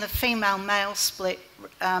again, the female-male split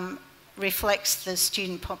reflects the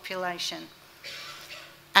student population,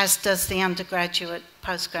 as does the undergraduate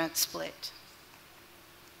postgrad split.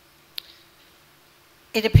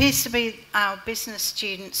 It appears to be our business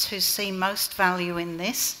students who see most value in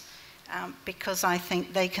this, because I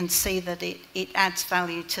think they can see that it adds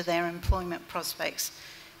value to their employment prospects.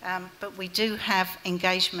 But we do have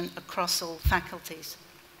engagement across all faculties.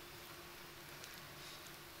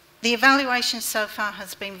 The evaluation so far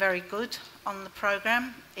has been very good on the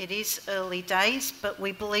program. It is early days, but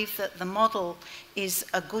we believe that the model is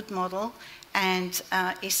a good model and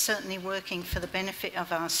is certainly working for the benefit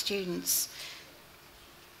of our students.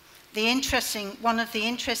 One of the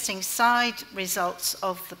interesting side results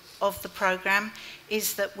of the program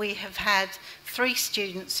is that we have had 3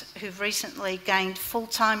 students who've recently gained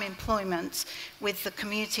full-time employment with the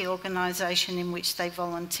community organisation in which they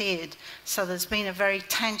volunteered. So there's been a very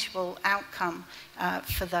tangible outcome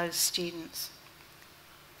for those students.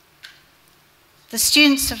 The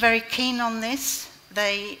students are very keen on this.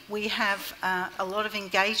 We have a lot of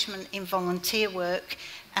engagement in volunteer work,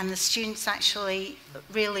 and the students actually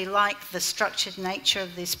really like the structured nature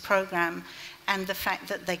of this program and the fact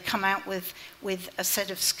that they come out with a set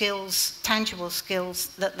of skills, tangible skills,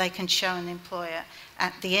 that they can show an employer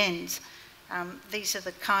at the end. These are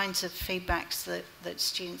the kinds of feedbacks that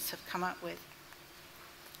students have come up with.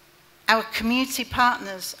 Our community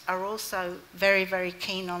partners are also very, very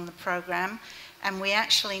keen on the program, and we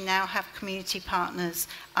actually now have community partners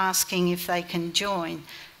asking if they can join.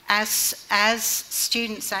 As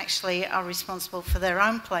students actually are responsible for their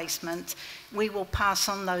own placement, we will pass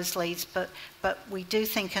on those leads, but we do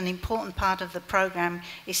think an important part of the program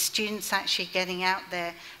is students actually getting out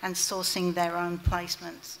there and sourcing their own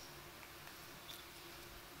placements.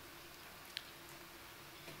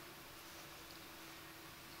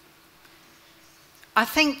 I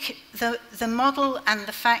think the model and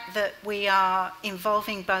the fact that we are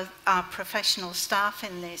involving both our professional staff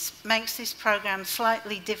in this makes this program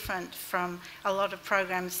slightly different from a lot of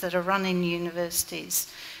programs that are run in universities.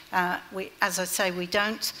 As I say, we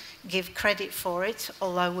don't give credit for it,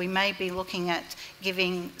 although we may be looking at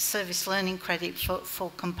giving service learning credit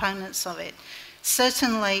for components of it.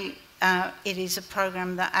 Certainly, it is a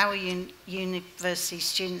program that our university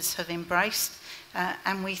students have embraced,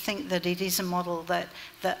 and we think that it is a model that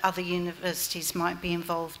other universities might be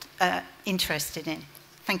interested in.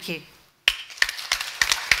 Thank you.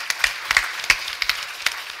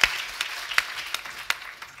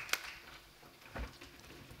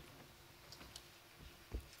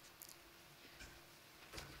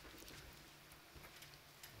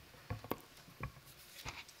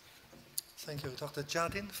 Thank you, Dr.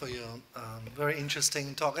 Jardine, for your very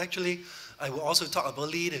interesting talk. Actually, I will also talk about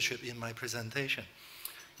leadership in my presentation.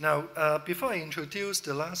 Now, before I introduce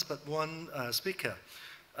the last but one speaker,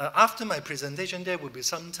 after my presentation, there will be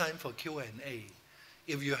some time for Q&A.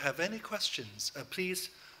 If you have any questions, please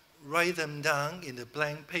write them down in the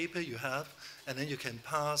blank paper you have, and then you can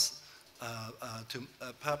pass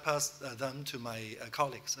them to my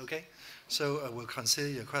colleagues, okay? So I will consider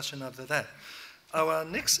your question after that. Our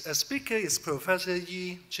next speaker is Professor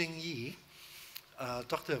Yi Jingyi,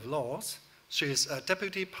 Doctor of Laws. She is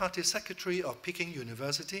Deputy Party Secretary of Peking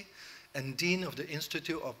University and Dean of the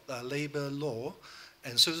Institute of Labor Law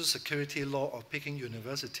and Social Security Law of Peking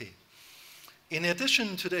University. In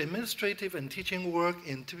addition to the administrative and teaching work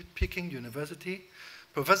in Peking University,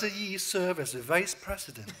 Professor Yi served as the Vice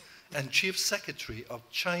President and Chief Secretary of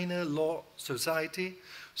China Law Society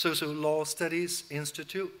Social Law Studies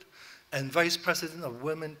Institute and Vice President of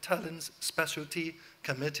Women Talents Specialty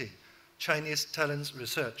Committee, Chinese Talents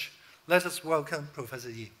Research. Let us welcome Professor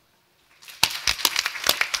Yi.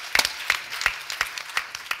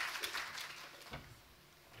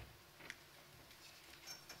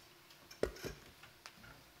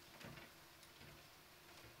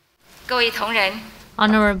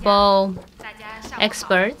 Honorable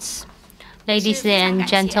experts, ladies and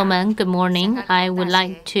gentlemen, good morning. I would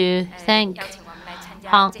like to thank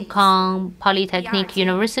Hong Kong Polytechnic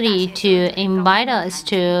University to invite us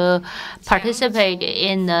to participate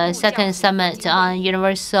in the second summit on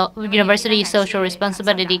University Social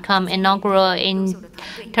Responsibility come Inaugural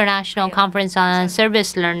International Conference on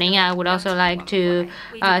Service Learning. I would also like to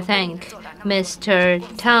thank Mr.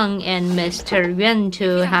 Tang and Mr. Yuan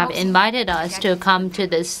to have invited us to come to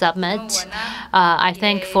this summit. I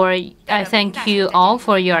thank you all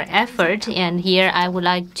for your effort, and here I would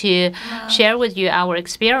like to share with you our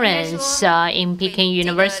experience in Peking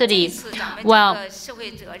University. Well,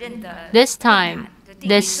 this time,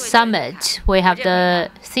 this summit, we have the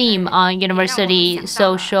theme on university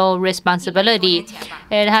social responsibility.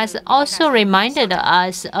 It has also reminded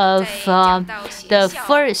us of the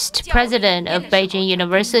first president of Beijing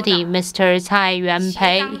University, Mr. Cai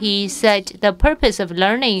Yuanpei. He said the purpose of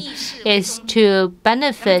learning is to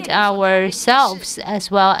benefit ourselves as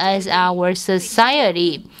well as our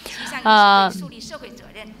society.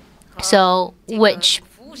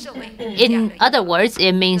 In other words,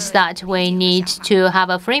 it means that we need to have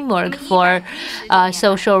a framework for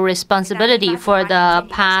social responsibility. For the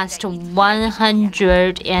past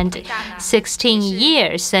 116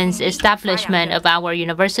 years since establishment of our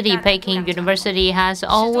university, Peking University has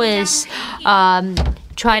always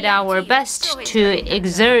tried our best to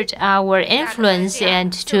exert our influence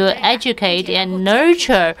and to educate and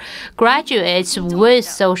nurture graduates with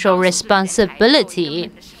social responsibility.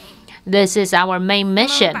 This is our main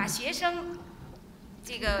mission.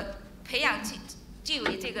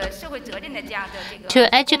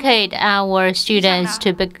 To educate our students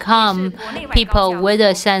to become people with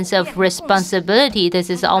a sense of responsibility, this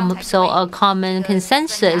is also a common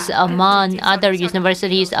consensus among other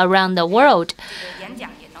universities around the world,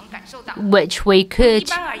 which we could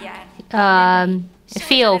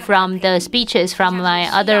feel from the speeches from my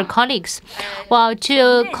other colleagues. Well,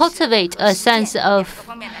 to cultivate a sense of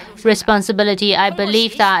responsibility, I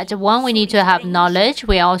believe that one, we need to have knowledge.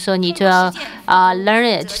 We also need to learn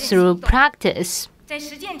it through practice.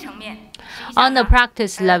 On the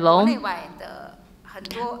practice level,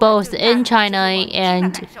 both in China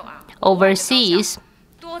and overseas,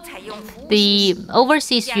 the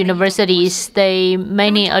overseas universities, they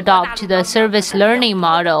mainly adopt the service learning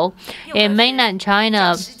model. In mainland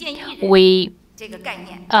China, we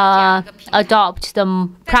adopt the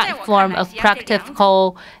platform of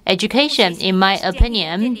practical education. In my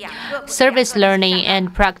opinion, service learning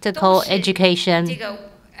and practical education,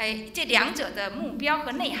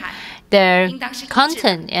 their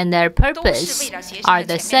content and their purpose are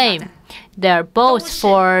the same. They're both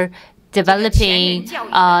for developing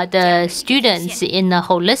the students in a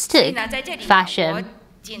holistic fashion.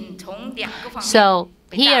 So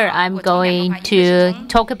Here I'm going to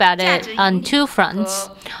talk about it on two fronts.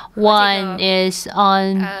 One is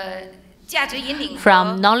on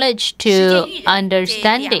from knowledge to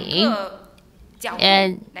understanding,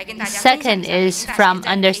 and second is from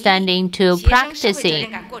understanding to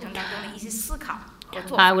practicing.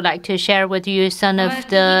 I would like to share with you some of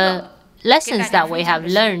the lessons that we have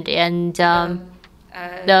learned. And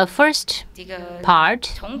the first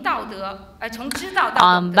part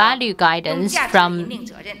on value guidance from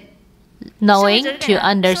knowing to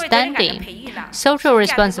understanding. Social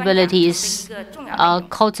responsibilities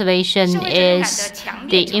cultivation is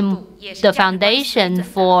the foundation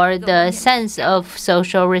for the sense of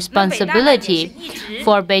social responsibility.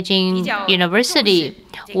 For Beijing University,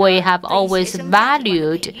 we have always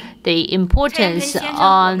valued the importance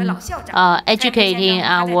on educating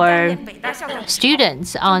our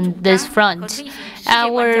students on this front.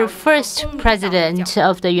 Our first president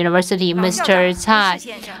of the university, Mr. Tsai,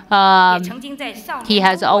 he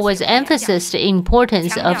has always emphasized the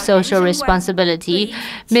importance of social responsibility.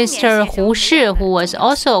 Mr. Hu Shi, who was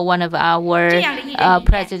also one of our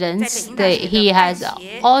presidents, he has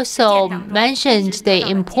also mentioned the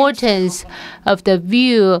importance of the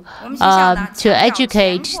view to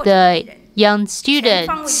educate the young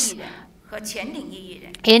students.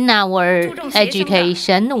 In our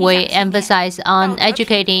education, we emphasize on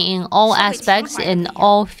educating in all aspects, in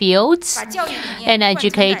all fields, and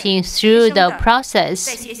educating through the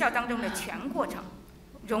process.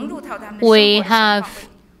 We have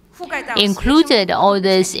included all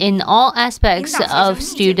this in all aspects of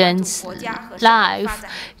students' life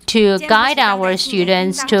to guide our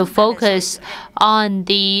students to focus on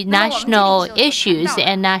the national issues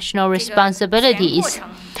and national responsibilities.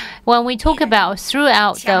 When we talk about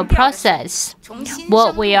throughout the process,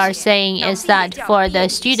 what we are saying is that for the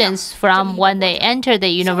students from when they enter the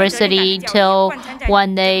university till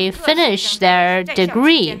when they finish their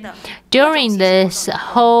degree, during this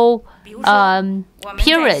whole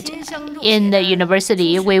period in the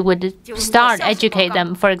university, we would start educate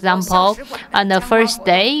them. For example, on the first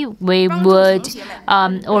day, we would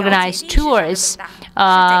organize tours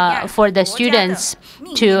for the students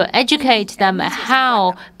to educate them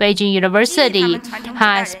how Beijing University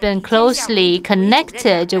has been closely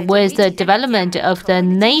connected with the development of the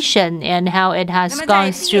nation and how it has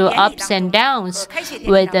gone through ups and downs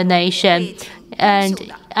with the nation.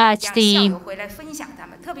 And at the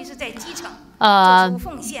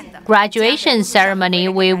graduation ceremony,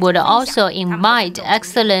 we would also invite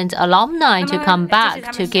excellent alumni to come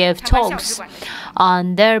back to give talks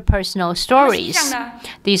on their personal stories.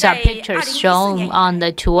 These are pictures shown on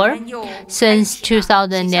the tour. Since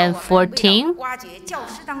 2014,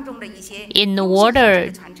 in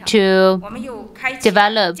order to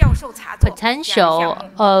develop potential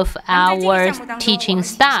of our teaching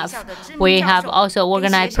staff, we have also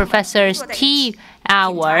organized Professors' Tea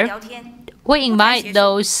Hour. We invite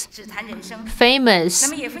those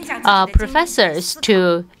famous professors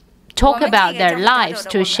to talk about their lives,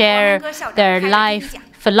 to share their life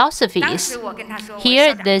philosophies.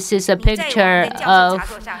 Here, this is a picture of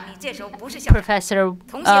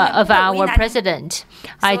of our president.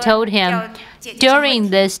 I told him,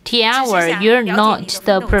 during this tea hour, you're not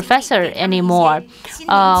the professor anymore.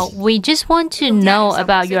 We just want to know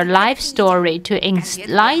about your life story to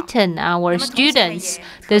enlighten our students.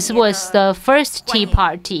 This was the first tea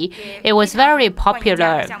party. It was very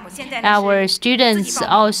popular. Our students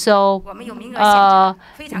also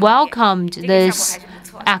welcomed this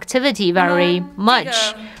activity very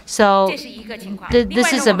much. So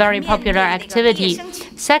this is a very popular activity.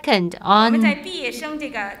 Second, on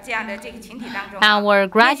our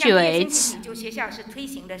graduates,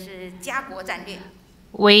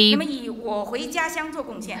 we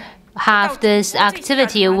have this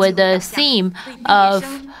activity with the theme of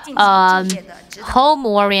home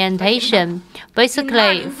orientation,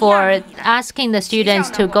 basically for asking the students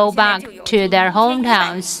to go back to their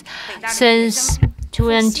hometowns. Since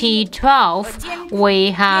 2012,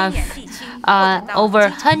 we have over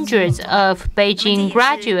hundreds of Beijing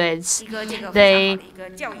graduates. They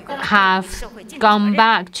have gone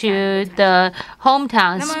back to the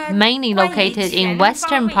hometowns, mainly located in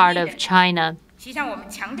western part of China.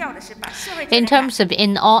 In terms of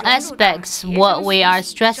in all aspects, what we are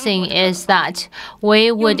stressing is that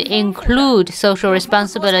we would include social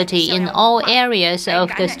responsibility in all areas of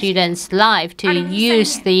the students' life to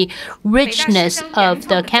use the richness of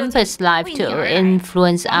the campus life to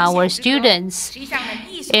influence our students.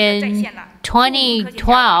 In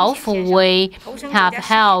 2012, we have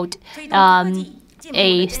held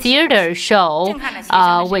a theater show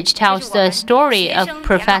which tells the story of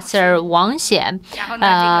Professor Wang Xian.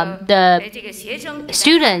 The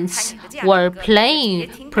students were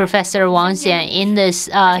playing Professor Wang Xian in this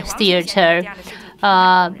theater.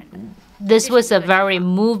 This was a very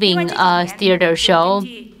moving theater show.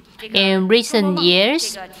 In recent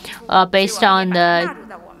years, based on the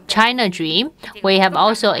China Dream, we have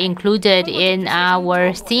also included in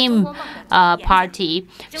our theme party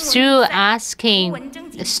through asking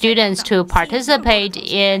students to participate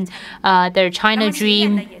in their China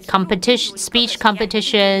Dream competition, speech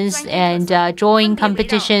competitions and drawing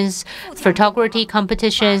competitions, photography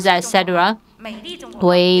competitions, etc.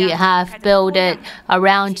 We have built it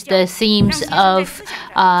around the themes of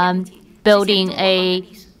building a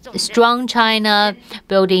strong China,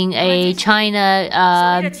 building a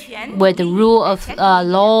China with the rule of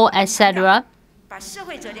law, etc.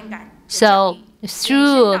 So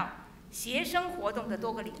through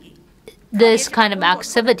this kind of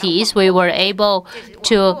activities, we were able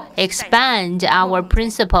to expand our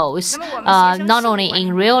principles, not only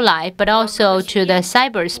in real life, but also to the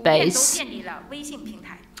cyberspace.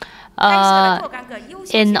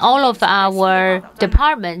 In all of our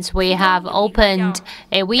departments, we have opened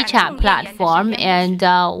a WeChat platform, and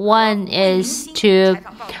one is to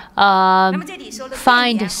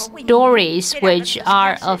find stories which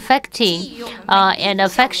are affecting and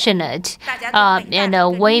affectionate.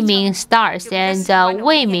 And Wei Ming stars, and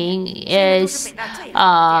Wei Ming is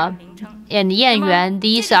and Yan Yuan.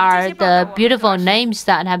 These are the beautiful names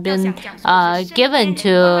that have been given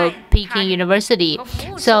to Peking University.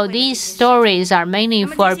 So these stories are mainly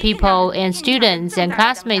for people and students and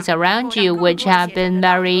classmates around you, which have been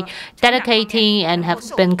very dedicating and have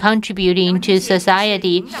been contributing to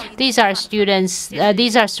society. These are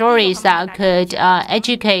these are stories that could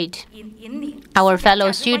educate our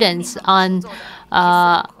fellow students on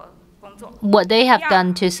what they have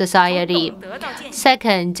done to society.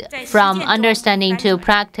 Second, from understanding to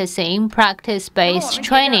practicing, practice-based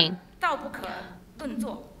training.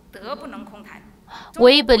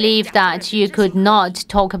 We believe that you could not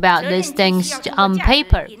talk about these things on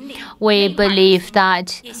paper. We believe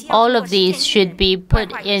that all of these should be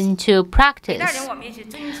put into practice.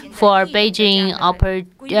 For Beijing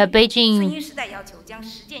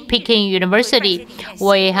Peking University,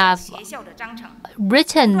 we have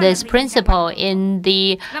written this principle in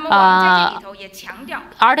the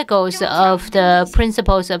articles of the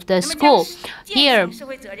principles of the school. Here,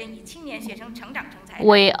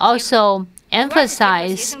 we also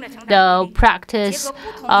emphasize the practice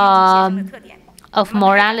of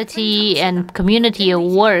morality and community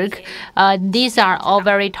work. These are all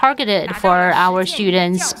very targeted for our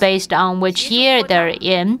students based on which year they're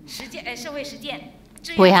in.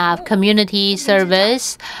 We have community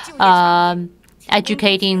service,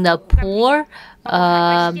 educating the poor,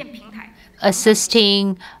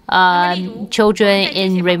 assisting children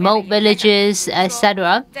in remote villages,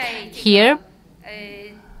 etc. Here,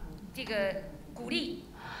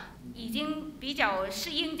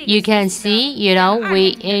 you can see,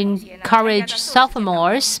 we encourage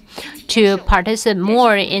sophomores to participate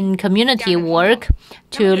more in community work,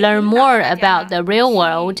 to learn more about the real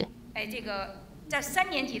world.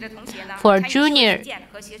 For junior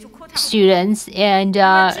students and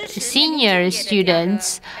senior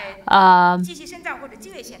students,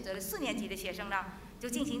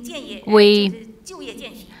 we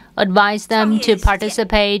advise them to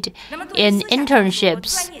participate in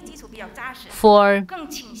internships. For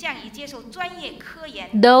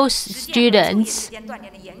those students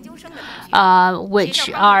which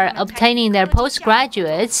are obtaining their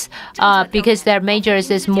postgraduates, because their majors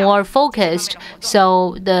is more focused,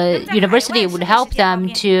 so the university would help them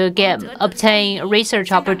to obtain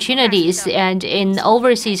research opportunities. And in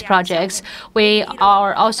overseas projects, we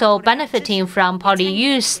are also benefiting from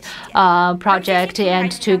PolyYouth project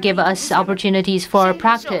and to give us opportunities for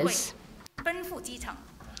practice.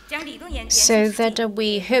 So that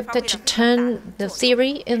we hope that to turn the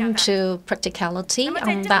theory into practicality,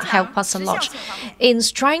 and that helps us a lot in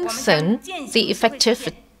strengthen the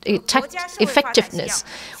effectiveness.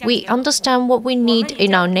 We understand what we need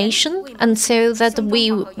in our nation, and so that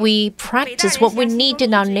we practice what we need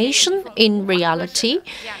in our nation in reality.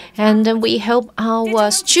 And then we help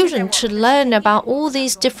our students to learn about all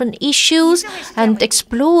these different issues and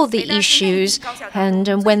explore the issues.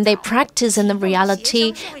 And when they practice in the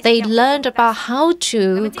reality, they learn about how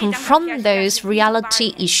to confront those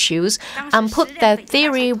reality issues and put their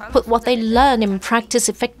theory, put what they learn in practice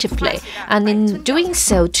effectively. And in doing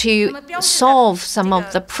so, to solve some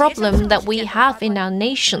of the problems that we have in our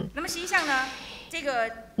nation.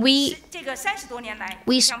 we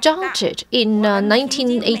started in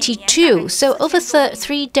 1982, so over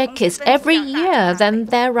 3 decades, every year, then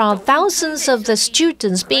there are thousands of the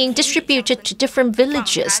students being distributed to different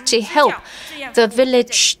villages to help the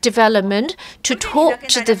village development, to talk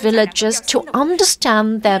to the villagers, to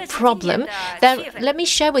understand their problem. Let me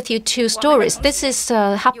share with you 2 stories. This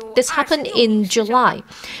happened in July.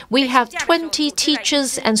 We have 20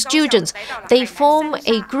 teachers and students. They form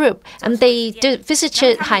a group and they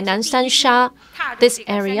visited Hainan Sansha, this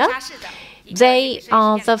area. They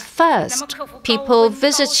are the first people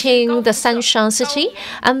visiting the Sanshan city,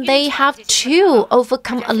 and they have to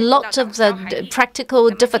overcome a lot of the practical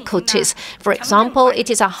difficulties. For example, it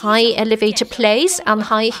is a high elevated place and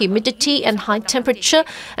high humidity and high temperature,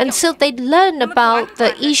 and so they learn about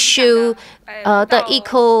the issue, the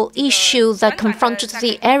eco issue that confronted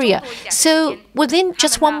the area. So within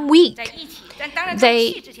just 1 week,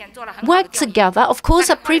 they work together. Of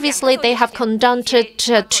course, previously they have conducted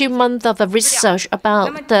 2 months of research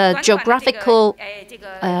about the geographical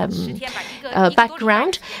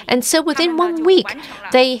background. And so within 1 week,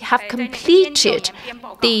 they have completed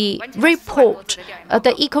the report,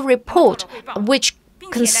 the eco report, which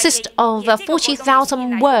consists of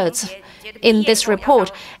 40,000 words in this report.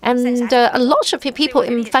 And a lot of people,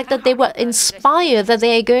 in fact, that they were inspired that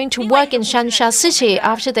they are going to work in Shansha City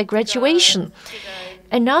after their graduation.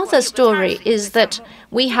 Another story is that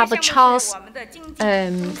we have a CHARS,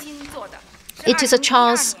 it is a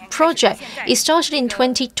CHARS project. It started in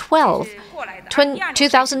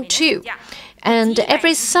 2002. And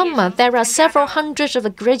every summer, there are several hundred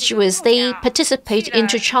of graduates. They participate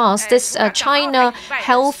into CHARS, this China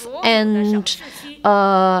Health and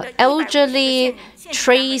Elderly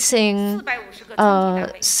Tracing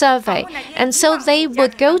survey. And so they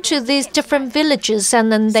would go to these different villages,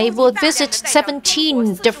 and then they would visit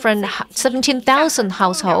 17,000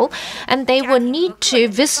 households, and they would need to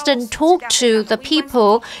visit and talk to the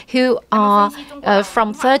people who are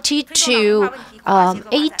from 30 to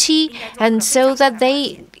 80, and so that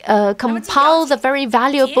they compile the very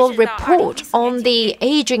valuable report on the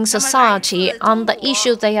aging society, on the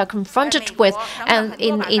issue they are confronted with, and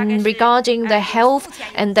in regarding the health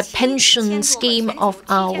and the pension scheme of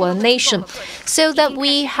our nation. So that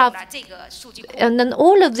we have, and then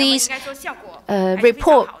all of these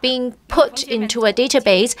report being put into a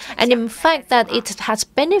database, and in fact that it has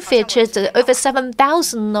benefited over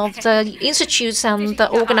 7,000 of the institutes and the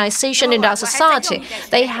organization in our society.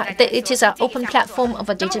 It is an open platform of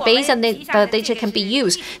a database, and the data can be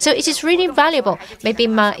used. So it is really valuable. Maybe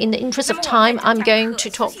in the interest of time, I'm going to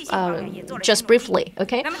talk just briefly,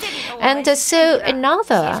 okay? And so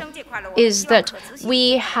another is that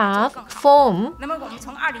we have formed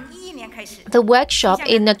the workshop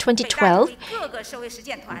in 2012,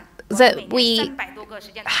 that we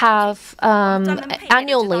have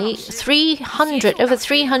annually over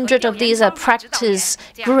 300 of these practice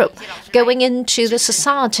group going into the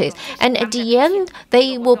society. And at the end,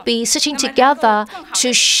 they will be sitting together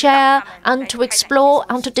to share and to explore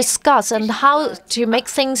and to discuss and how to make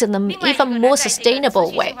things in an even more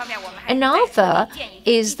sustainable way. Another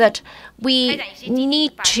is that we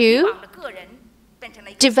need to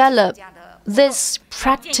develop this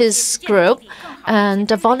practice group and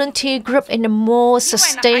the volunteer group in a more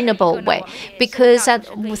sustainable way, because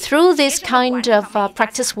through this kind of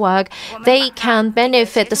practice work, they can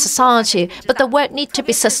benefit the society, but the work needs to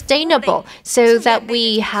be sustainable, so that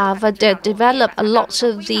we have developed a lot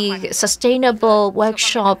of the sustainable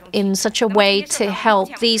workshop in such a way to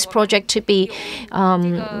help these projects to be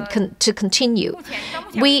to continue.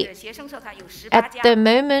 At the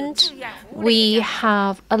moment, we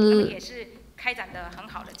have a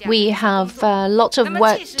lot of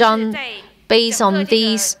work done based on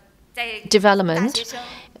these development,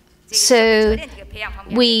 so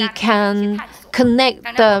we can connect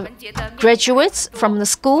the graduates from the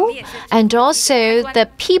school and also the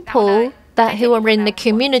people who are in the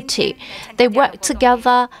community. They work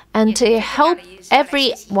together and to help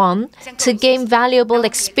everyone to gain valuable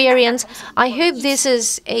experience. I hope this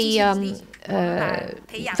is a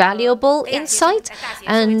valuable insight,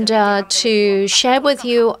 and to share with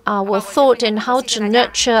you our thought in how to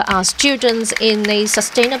nurture our students in a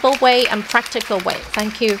sustainable way and practical way.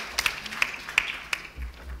 Thank you.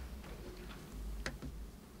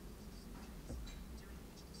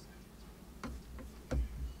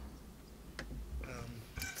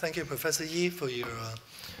 Thank you, Professor Yi, for your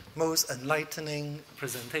most enlightening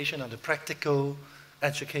presentation on the practical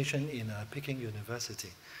education in Peking University.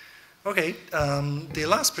 Okay, the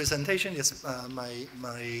last presentation is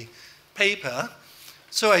my paper,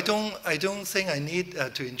 so I don't think I need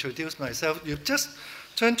to introduce myself. You just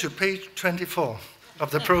turn to page 24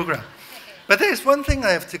 of the program. But there is one thing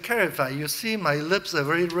I have to clarify. You see my lips are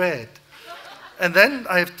very red. And then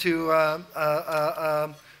I have to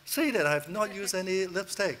say that I have not used any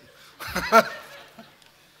lipstick.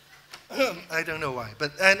 I don't know why,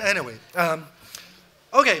 but anyway.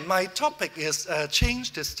 Okay, my topic is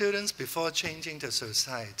change the students before changing the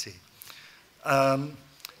society.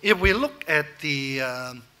 If we look at the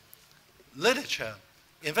literature,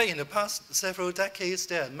 in fact, in the past several decades,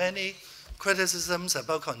 there are many criticisms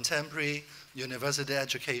about contemporary university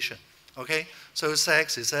education. Okay, so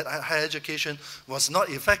Sachs is that higher education was not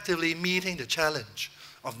effectively meeting the challenge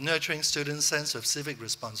of nurturing students' sense of civic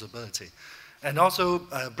responsibility. And also,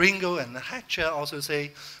 Bringo and Hatcher also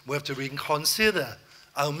say we have to reconsider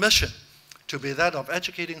our mission to be that of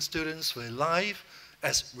educating students for life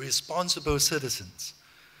as responsible citizens.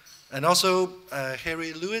 And also,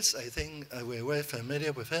 Harry Lewis, I think we're very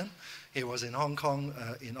familiar with him. He was in Hong Kong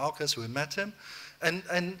in August, we met him. And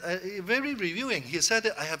very reviewing, he said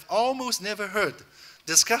that I have almost never heard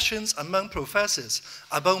discussions among professors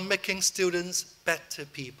about making students better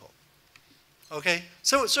people. Okay,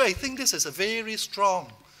 so I think this is a very strong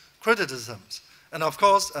criticism. And of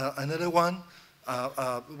course, another one,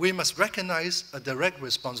 we must recognize a direct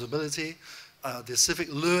responsibility, the civic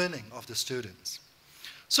learning of the students.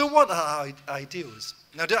 So what are our ideals?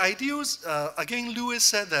 Now the ideals, again, Lewis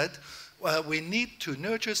said that we need to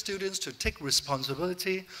nurture students to take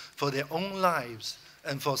responsibility for their own lives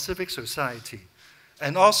and for civic society.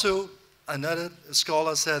 And also, another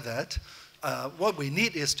scholar said that what we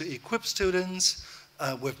need is to equip students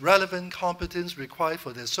with relevant competence required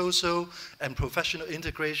for their social and professional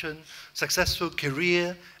integration. Successful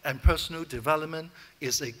career and personal development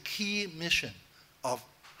is a key mission of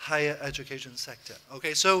higher education sector.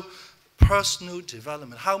 Okay, so personal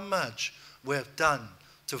development, how much we have done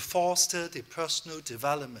to foster the personal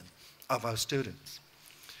development of our students.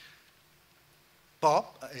 Bob,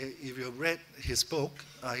 if you read his book,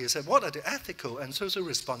 he said, what are the ethical and social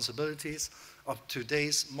responsibilities of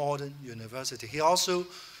today's modern university? He also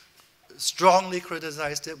strongly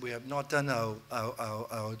criticized that we have not done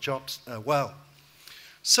our jobs well.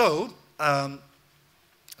 So,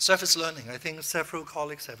 surface learning, I think several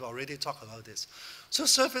colleagues have already talked about this. So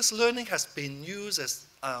surface learning has been used as,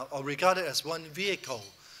 or regarded as one vehicle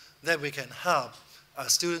that we can help a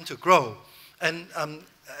student to grow. And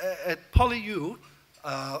at PolyU,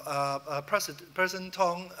 President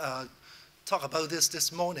Tong talked about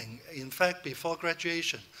this morning. In fact, before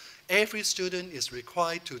graduation, every student is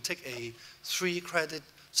required to take a 3-credit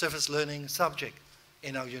surface learning subject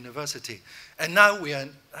in our university. And now we are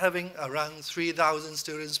having around 3,000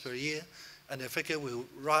 students per year, and the figure will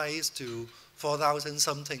rise to 4,000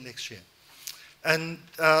 something next year. And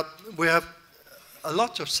we have a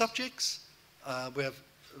lot of subjects. We have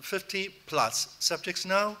 50 plus subjects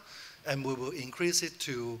now, and we will increase it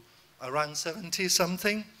to around 70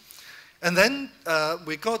 something. And then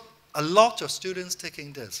we got a lot of students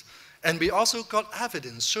taking this. And we also got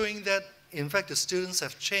evidence showing that, in fact, the students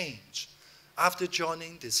have changed after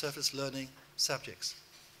joining the surface learning subjects.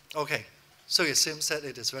 Okay, so it seems that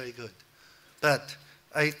it is very good. But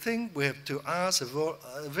I think we have to ask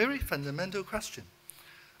a very fundamental question.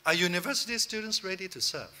 Are university students ready to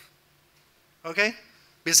serve? Okay?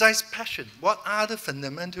 Besides passion, what are the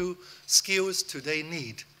fundamental skills do they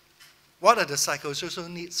need? What are the psychosocial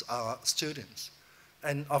needs of our students?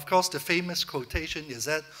 And of course, the famous quotation is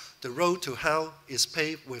that the road to hell is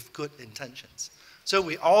paved with good intentions. So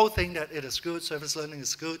we all think that it is good, service learning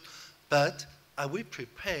is good, but are we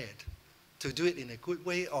prepared to do it in a good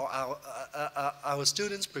way, or our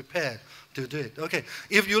students prepared to do it? Okay,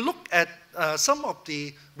 if you look at some of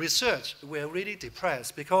the research, we're really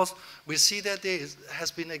depressed because we see that there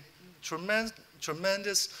has been a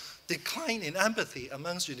tremendous decline in empathy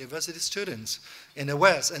amongst university students in the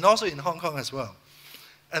West and also in Hong Kong as well.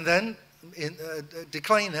 And then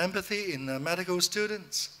decline in empathy in medical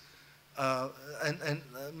students. And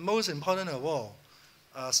most important of all,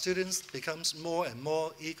 students becomes more and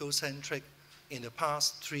more egocentric in the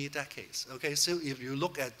past 3 decades. Okay, so if you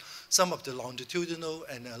look at some of the longitudinal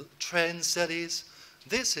and trend studies,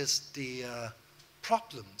 this is the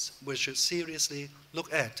problems we should seriously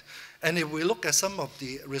look at. And if we look at some of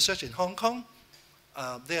the research in Hong Kong,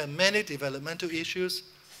 there are many developmental issues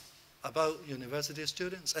about university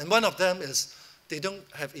students. And one of them is they don't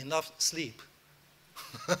have enough sleep.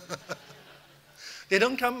 They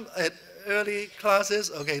don't come at early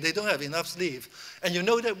classes, okay, they don't have enough sleep. And you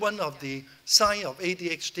know that one of the signs of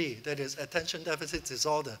ADHD, that is attention deficit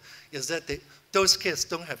disorder, is that those kids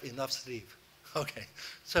don't have enough sleep. Okay,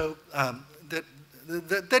 so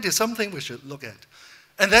that is something we should look at.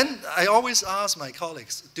 And then I always ask my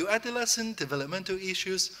colleagues, do adolescent developmental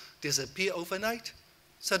issues disappear overnight?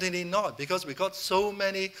 Certainly not, because we got so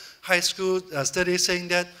many high school studies saying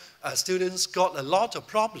that students got a lot of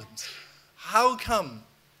problems. How come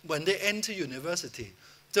when they enter university,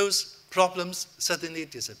 those problems suddenly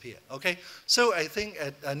disappear, okay? So I think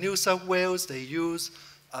at New South Wales, they use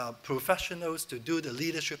professionals to do the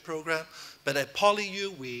leadership program, but at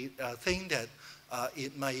PolyU, we think that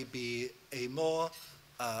it might be a more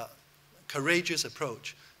courageous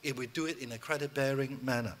approach if we do it in a credit-bearing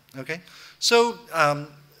manner, okay? So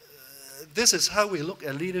this is how we look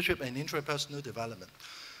at leadership and intrapersonal development.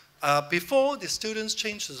 Before the students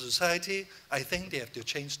change the society, I think they have to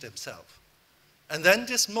change themselves. And then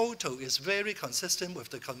this motto is very consistent with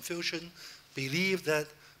the Confucian belief that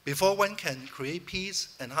before one can create peace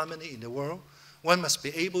and harmony in the world, one must be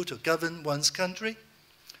able to govern one's country.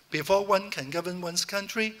 Before one can govern one's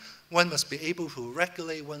country, one must be able to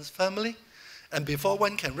regulate one's family. And before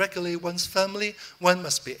one can regulate one's family, one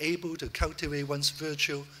must be able to cultivate one's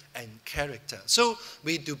virtue and character. So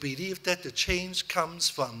we do believe that the change comes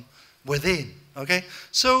from within, okay?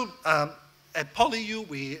 So at PolyU,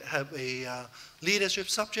 we have a leadership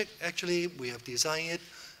subject. Actually, we have designed it,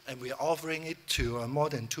 and we are offering it to more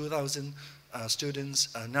than 2,000 students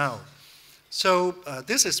now. So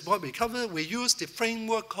this is what we cover. We use the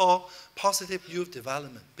framework called positive youth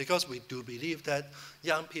development because we do believe that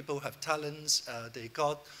young people have talents, they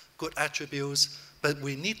got good attributes, but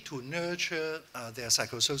we need to nurture their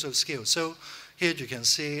psychosocial skills. So here you can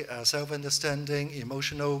see self-understanding,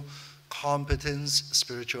 emotional competence,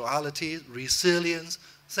 spirituality, resilience,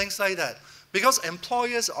 things like that. Because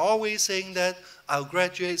employers are always saying that our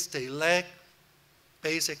graduates, they lack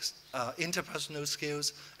basic interpersonal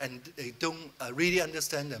skills and they don't really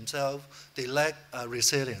understand themselves, they lack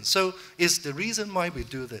resilience. So it's the reason why we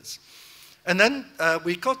do this. And then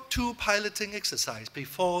we got 2 piloting exercises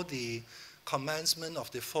before the commencement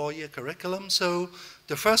of the 4-year curriculum. So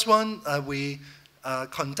the first one, we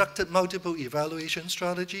conducted multiple evaluation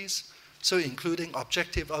strategies, so including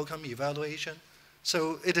objective outcome evaluation.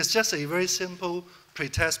 So it is just a very simple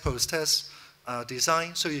pre-test, post-test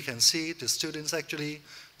design, so you can see the students actually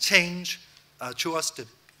change towards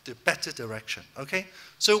the better direction, okay?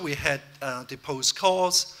 So we had the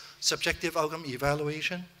post-course subjective outcome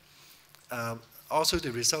evaluation. Also,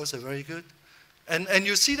 the results are very good. And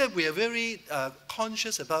you see that we are very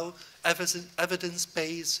conscious about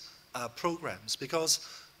evidence-based programs because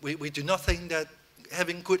we do not think that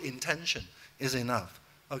having good intention is enough,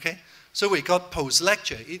 okay? So we got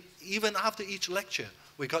post-lecture. Even after each lecture,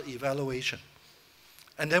 we got evaluation.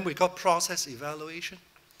 And then we got process evaluation.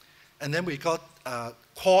 And then we got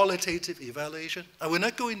qualitative evaluation. I will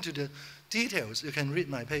not go into the details. You can read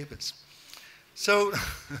my papers. So,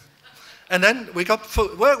 and then we got,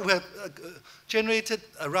 well, we have generated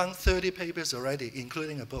around 30 papers already,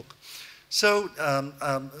 including a book. So,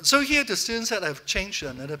 so here the students said I've changed to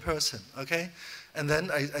another person, okay? And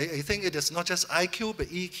then I think it is not just IQ, but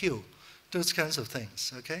EQ, those kinds of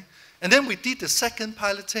things, okay? And then we did the second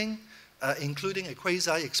piloting, including a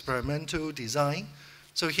quasi-experimental design.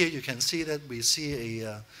 So here you can see that we see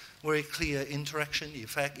a very clear interaction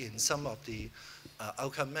effect in some of the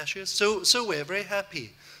outcome measures. So we're very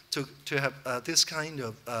happy to have this kind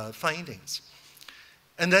of findings.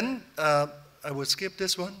 And then I will skip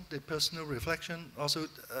this one, the personal reflection. Also,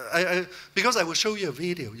 because I will show you a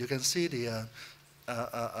video, you can see the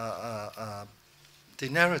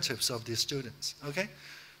narratives of the students, okay?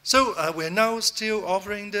 So we're now still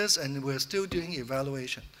offering this and we're still doing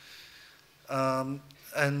evaluation.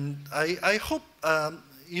 And I hope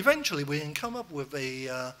eventually we can come up with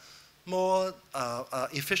a more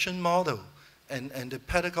efficient model and the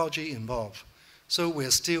pedagogy involved. So we're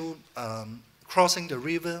still crossing the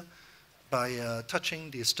river by touching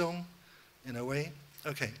the stone in a way.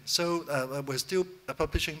 Okay, so we're still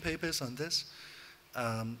publishing papers on this.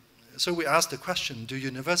 So we asked the question, do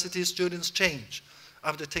university students change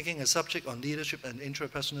after taking a subject on leadership and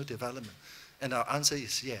intrapersonal development? And our answer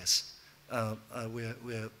is yes.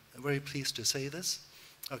 We're very pleased to say this.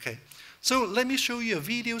 Okay, so let me show you a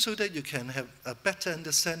video so that you can have a better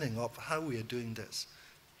understanding of how we are doing this.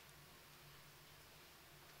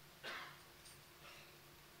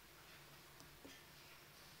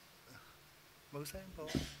 No sound,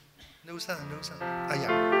 no sound, no sound. Ah,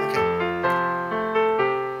 yeah, okay.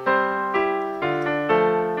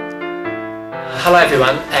 Hello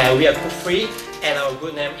everyone, we are Group 3 and our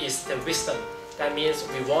group name is the Wisdom. That means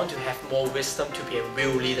we want to have more wisdom to be a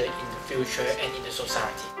real leader in the future and in the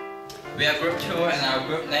society. We are Group 2 and our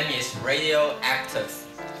group name is Radioactive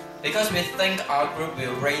because we think our group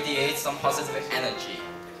will radiate some positive energy.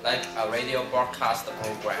 like a radio broadcast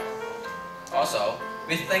program. Also,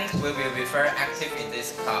 we think we will be very active in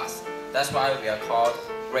this class. That's why we are called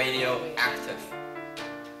radioactive.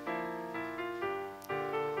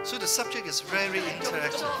 So the subject is very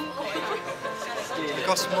interactive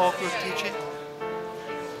because small group teaching.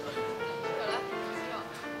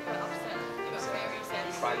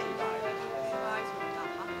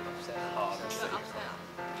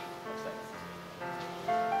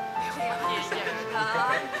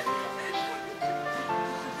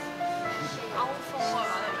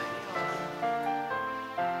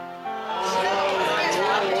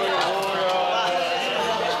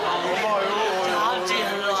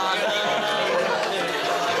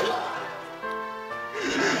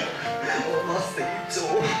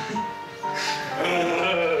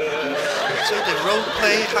 So the role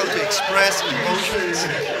play, how to express emotions.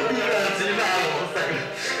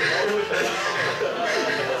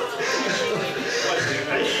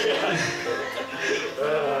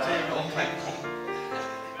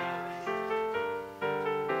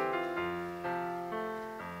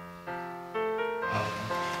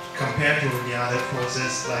 Compared to the other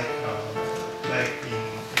courses, like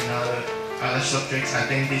in other subjects, I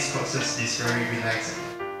think this courses is very relaxing.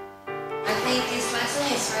 I think this lesson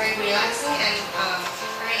is very relaxing and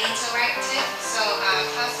very interactive, so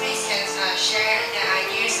classmates can share their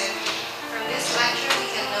ideas, and from this lecture we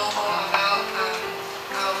can know more about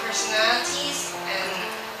our personalities and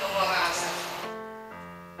know more about ourselves.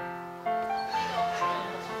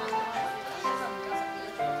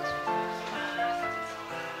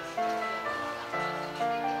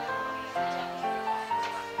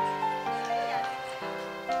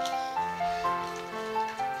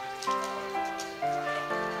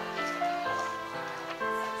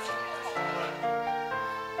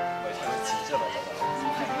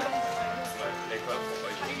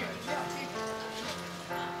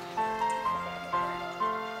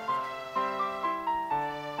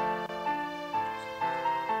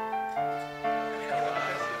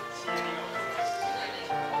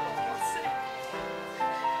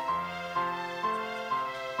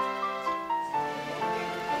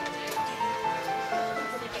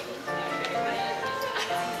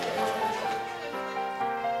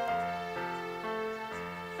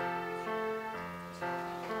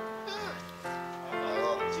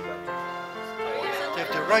 They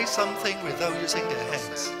have to write something without using their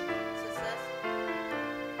hands.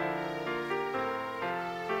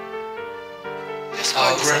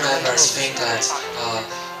 Our group members think that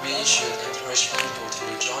we should encourage people to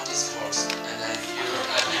join this course, and then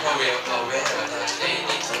people will aware that they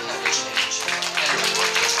need to have a change.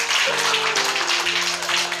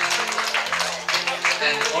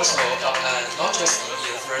 And also, not just in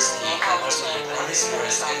university, but also in primary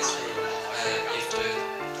schools and through if the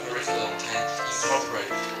curriculum can incorporate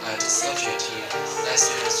the subject to let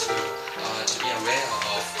students to be aware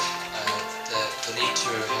of the need to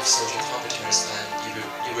have social competence, and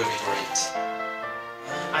it will be great.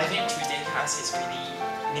 I think today's class is really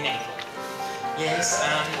meaningful. Yes,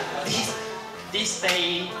 this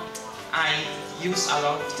day I use a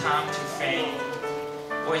lot of time to think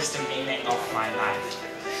what is the meaning of my life.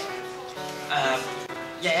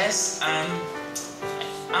 Yes, I'm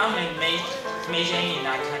majoring in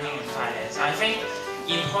accounting and finance. I think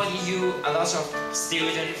in PolyU, a lot of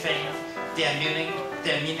students think their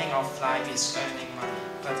meaning of life is earning money,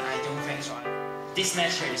 but I don't think so. This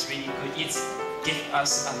lecture is really good. It gives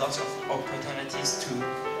us a lot of opportunities to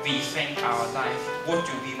rethink our life. What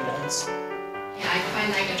do we want? I quite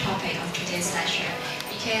like the topic of today's lecture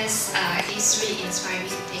because it's really inspiring me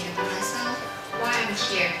to think about myself, why I'm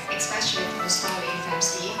here, especially for the story of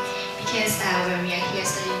MC. Because when we are here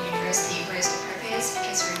studying university, what is the purpose?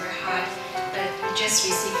 Because we work hard, but we just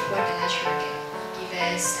receive what the lecturer can give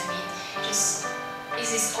us.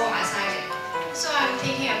 This is all aside. So I'm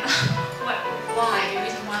thinking about why, the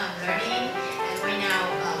reason why I'm learning, and right now,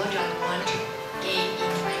 what do I want to gain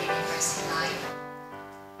in my university life.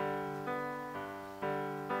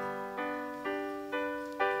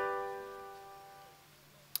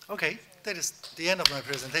 Okay, that is the end of my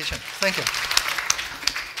presentation. Thank you.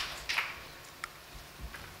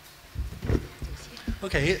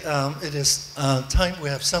 Okay, it is time we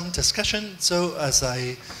have some discussion. So as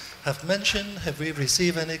I have mentioned, have we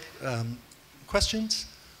received any questions?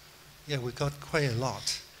 Yeah, we got quite a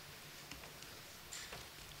lot.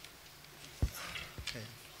 Okay.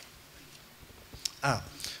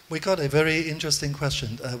 We got a very interesting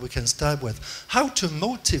question we can start with. How to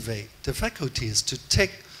motivate the faculties to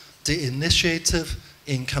take the initiative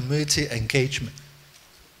in community engagement?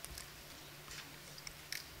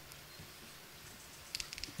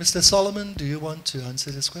 Mr. Solomon, do you want to answer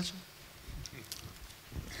this question?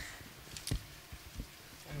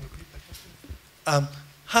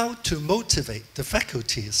 How to motivate the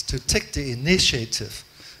faculties to take the initiative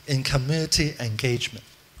in community engagement.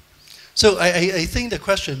 So I think the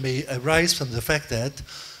question may arise from the fact that,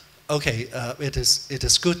 okay, it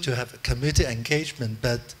is good to have community engagement,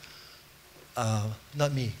 but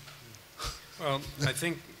not me. Well, I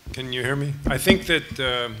think, can you hear me? I think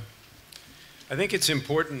that, I think it's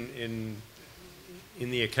important in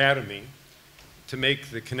the academy to make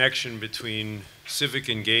the connection between civic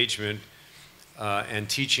engagement and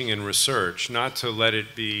teaching and research, not to let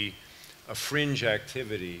it be a fringe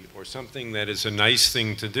activity or something that is a nice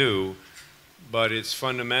thing to do, but it's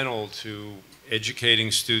fundamental to educating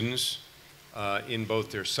students in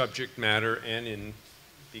both their subject matter and in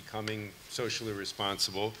becoming socially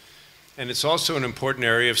responsible. And it's also an important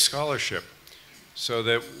area of scholarship, so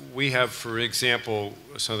that we have, for example,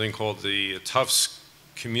 something called the Tufts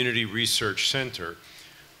Community Research Center,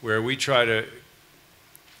 where we try to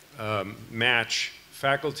match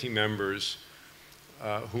faculty members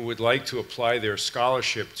who would like to apply their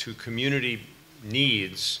scholarship to community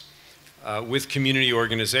needs with community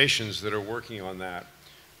organizations that are working on that.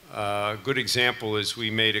 A good example is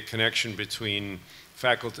we made a connection between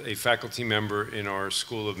a faculty member in our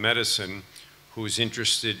School of Medicine who is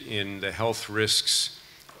interested in the health risks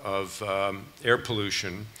of air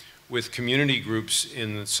pollution with community groups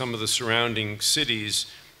in some of the surrounding cities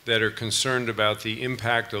that are concerned about the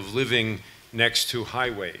impact of living next to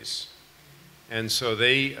highways. And so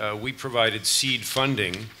we provided seed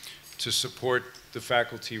funding to support the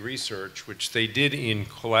faculty research, which they did in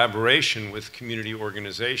collaboration with community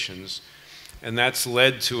organizations. And that's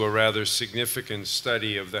led to a rather significant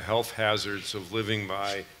study of the health hazards of living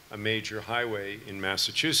by a major highway in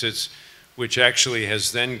Massachusetts, which actually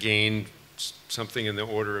has then gained something in the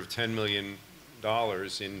order of $10 million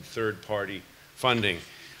in third-party funding.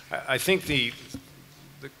 I think the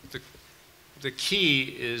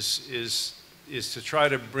key is to try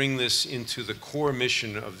to bring this into the core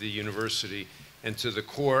mission of the university and to the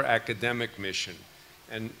core academic mission,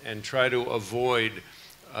 and try to avoid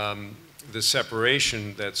the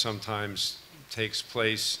separation that sometimes takes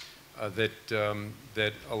place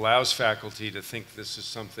that allows faculty to think this is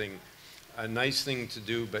something, a nice thing to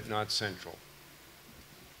do, but not central.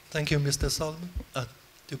 Thank you, Mr. Solomon.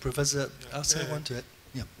 Do Professor Arce want to add?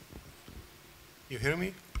 Yeah. You hear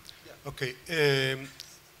me? Yeah. Okay.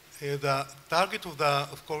 The target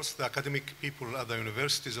of course, the academic people at the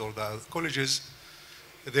universities or the colleges,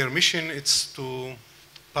 their mission is to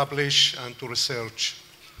publish and to research.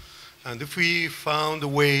 And if we found a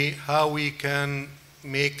way how we can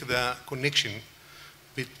make the connection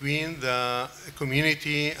between the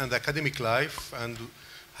community and the academic life, and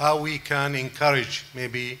how we can encourage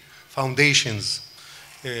maybe foundations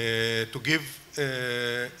to give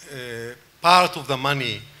part of the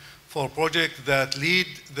money for projects that lead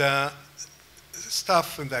the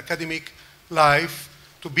staff in the academic life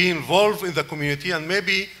to be involved in the community and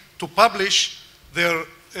maybe to publish their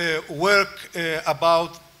work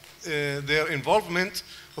about their involvement.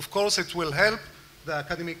 Of course, it will help the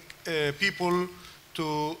academic people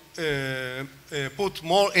to put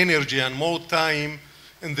more energy and more time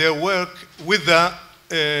in their work with the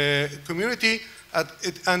community,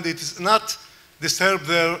 and it is not disturb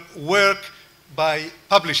their work by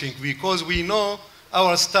publishing, because we know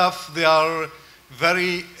our staff, they are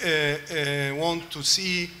very want to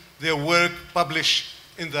see their work published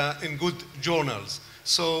in good journals.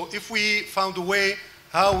 So if we found a way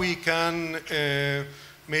how we can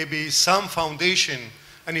maybe some foundation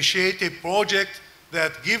initiate a project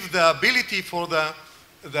that give the ability for the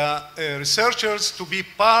researchers to be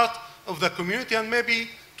part of the community and maybe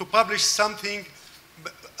to publish something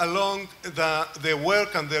along their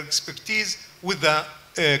work and their expertise with the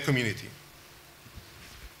community.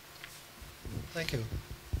 Thank you.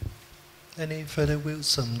 Any further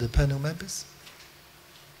views from the panel members?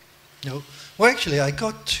 No? Well, actually, I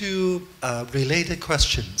got two related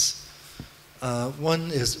questions.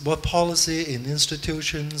 One is what policy in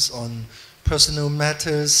institutions on personal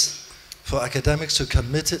matters for academics who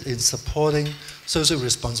committed in supporting social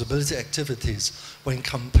responsibility activities when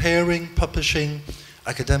comparing publishing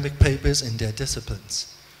academic papers in their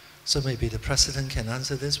disciplines. So maybe the president can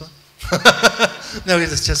answer this one? No,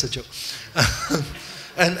 it is just a joke.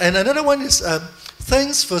 And another one is,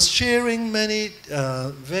 thanks for sharing many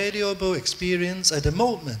valuable experience at the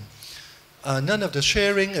moment. None of the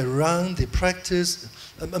sharing around the practice,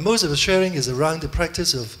 most of the sharing is around the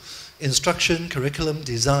practice of instruction, curriculum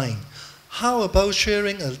design. How about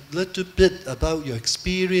sharing a little bit about your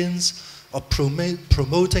experience of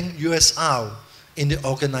promoting USR in the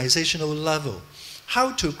organizational level,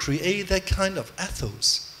 how to create that kind of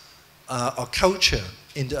ethos or culture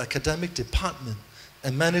in the academic department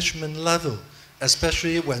and management level,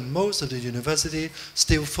 especially when most of the university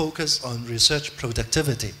still focus on research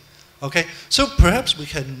productivity. Okay, so perhaps we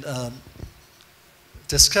can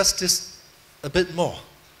discuss this a bit more.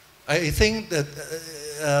 I think that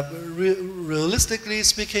realistically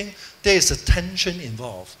speaking, there is a tension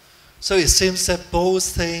involved. So it seems that both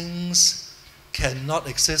things cannot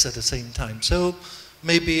exist at the same time. So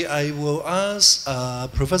maybe I will ask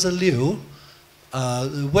Professor Liu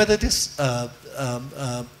whether this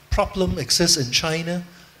problem exists in China,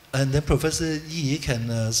 and then Professor Yi can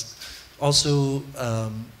also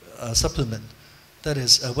supplement. That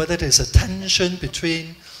is, whether there is a tension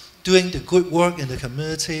between doing the good work in the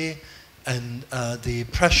community and the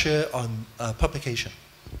pressure on publication.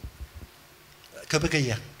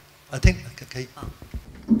 I think, okay.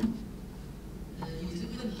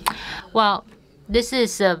 Well, this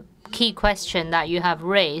is a key question that you have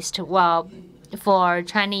raised. Well, for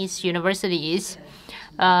Chinese universities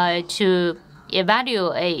to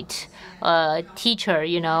evaluate a teacher,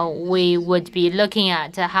 you know, we would be looking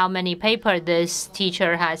at how many papers this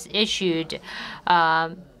teacher has issued,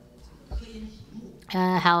 how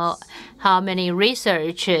many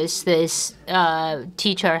researches this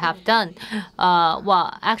teacher have done.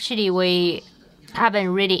 Well, actually, we haven't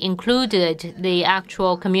really included the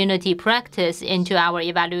actual community practice into our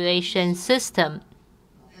evaluation system.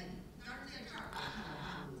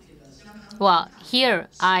 Well, here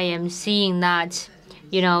I am seeing that,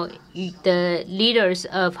 you know, the leaders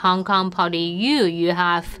of Hong Kong Poly you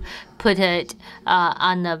have put it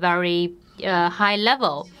on a very high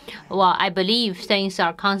level. Well, I believe things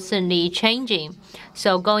are constantly changing.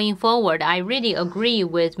 So going forward, I really agree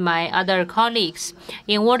with my other colleagues.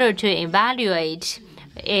 In order to evaluate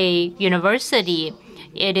a university,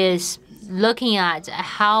 it is looking at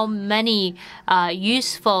how many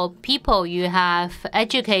useful people you have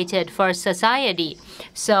educated for society.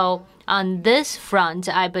 So on this front,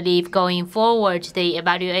 I believe going forward, the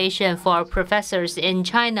evaluation for professors in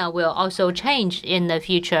China will also change in the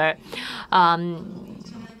future.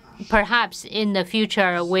 Perhaps in the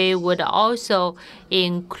future, we would also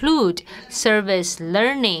include service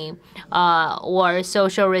learning or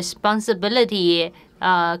social responsibility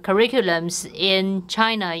curriculums in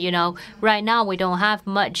China. You know, right now we don't have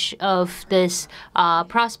much of this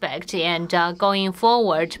prospect, and going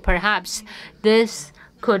forward, perhaps this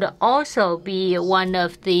could also be one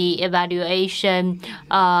of the evaluation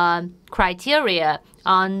criteria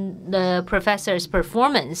on the professor's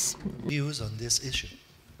performance. Views on this issue.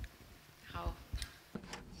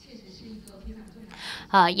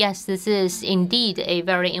 Yes, this is indeed a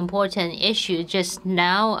very important issue. Just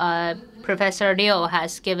now, Professor Liu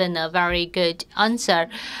has given a very good answer.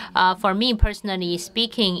 For me personally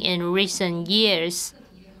speaking, in recent years,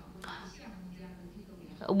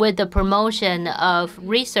 with the promotion of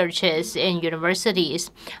researchers in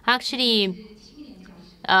universities, actually,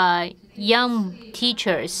 young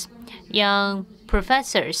teachers, young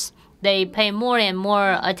professors, they pay more and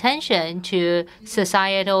more attention to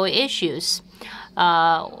societal issues.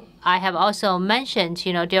 I have also mentioned,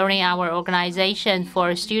 you know, during our organization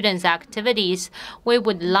for students' activities, we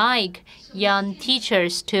would like young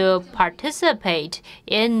teachers to participate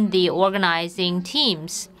in the organizing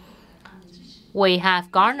teams. We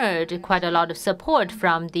have garnered quite a lot of support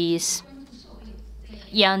from these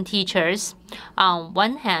young teachers. On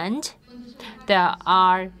one hand, there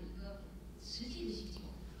are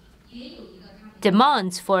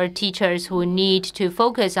demands for teachers who need to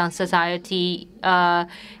focus on society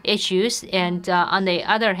issues, and on the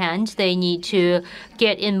other hand, they need to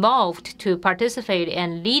get involved to participate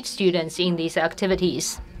and lead students in these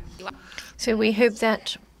activities. So we hope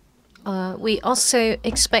that we also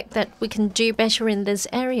expect that we can do better in this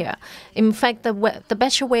area. In fact, the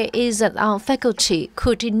better way is that our faculty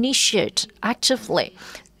could initiate actively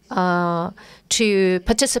to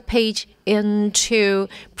participate into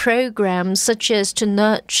programs such as to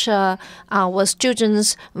nurture our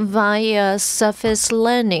students via surface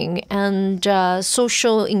learning and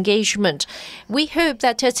social engagement. We hope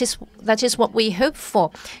that that is what we hope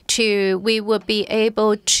for. We will be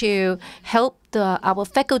able to help our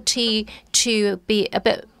faculty to be a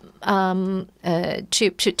bit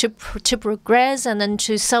to progress and then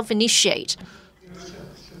to self-initiate.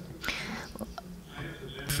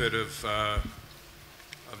 Of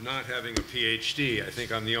not having a PhD. I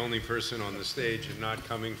think I'm the only person on the stage and not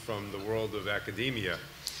coming from the world of academia.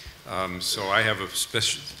 So I have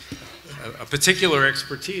a particular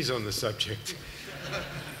expertise on the subject.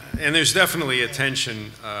 And there's definitely a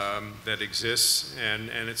tension that exists, and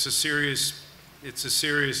it's a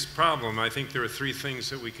serious problem. I think there are three things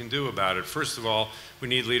that we can do about it. First of all, we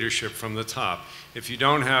need leadership from the top. If you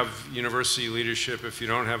don't have university leadership, if you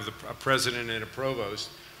don't have a president and a provost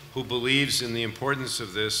who believes in the importance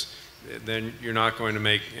of this, then you're not going to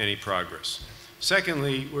make any progress.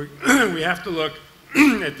 Secondly, we have to look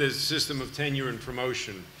at the system of tenure and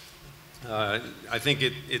promotion. I think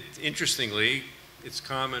interestingly, it's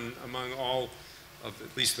common among all of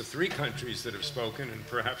at least the three countries that have spoken, and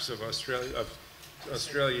perhaps of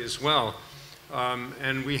Australia as well.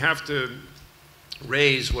 And we have to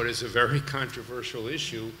raise what is a very controversial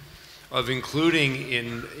issue of including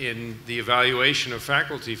in the evaluation of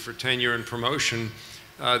faculty for tenure and promotion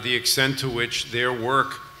the extent to which their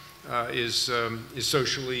work is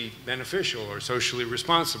socially beneficial or socially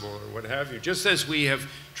responsible or what have you, just as we have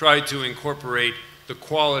tried to incorporate the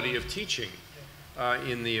quality of teaching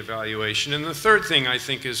in the evaluation. And the third thing, I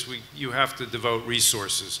think, is you have to devote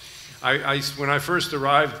resources. When I first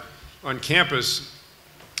arrived on campus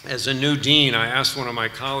as a new dean, I asked one of my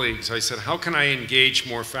colleagues, I said, how can I engage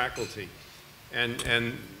more faculty? And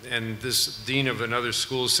this dean of another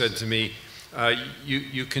school said to me,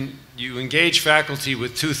 you engage faculty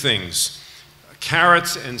with two things,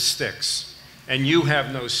 carrots and sticks, and you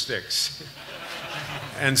have no sticks.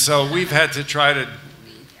 And so we've had to try to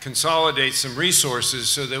consolidate some resources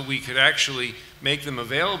so that we could actually make them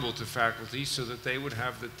available to faculty so that they would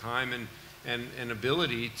have the time and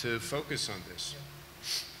ability to focus on this.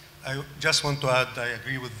 I just want to add, I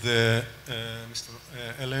agree with Mr.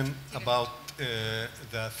 Ellen about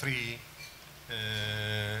the three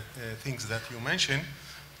things that you mentioned,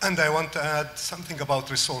 and I want to add something about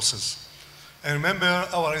resources. I remember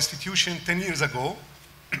our institution 10 years ago,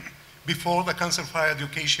 before the Council for Higher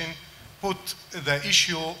Education put the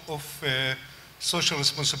issue of social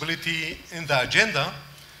responsibility in the agenda,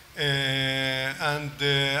 and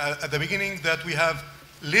at the beginning that we have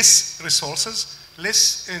less resources,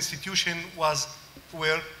 less institutions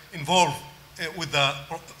were involved with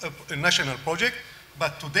the national project,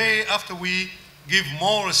 but today, after we give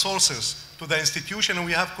more resources to the institution and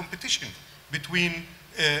we have competition between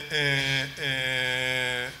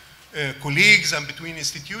colleagues and between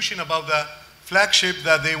institutions about the flagship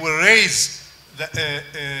that they will raise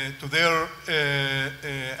to their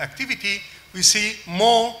activity, we see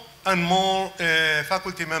more and more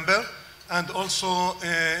faculty members, and also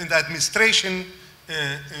in the administration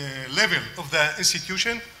level of the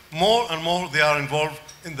institution, more and more they are involved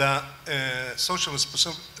in the social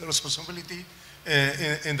responsibility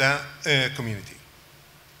in the community.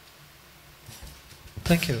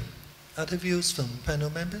 Thank you. Other views from panel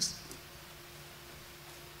members?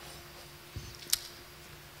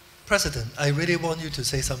 President, I really want you to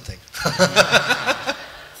say something.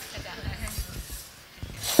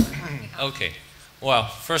 Okay. Well,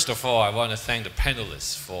 first of all, I want to thank the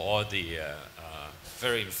panelists for all the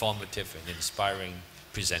very informative and inspiring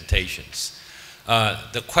presentations.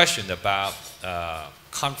 The question about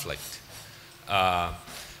conflict,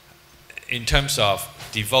 in terms of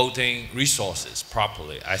devoting resources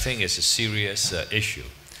properly, I think it's a serious issue.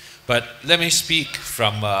 But let me speak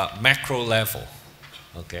from a macro level,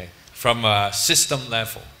 okay? From a system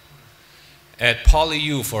level. At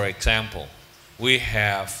PolyU, for example, we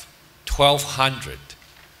have 1,200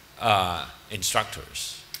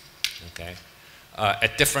 instructors, okay,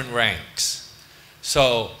 at different ranks.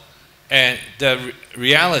 So, and the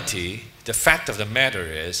reality, the fact of the matter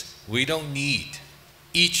is, we don't need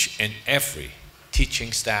each and every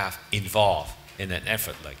teaching staff involved in an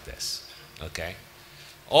effort like this, okay?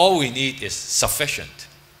 All we need is sufficient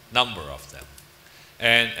number of them.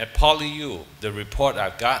 And at PolyU, the report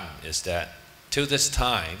I've gotten is that to this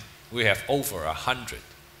time, we have over 100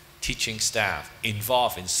 teaching staff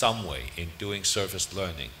involved in some way in doing service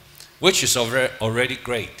learning, which is already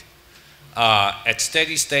great. At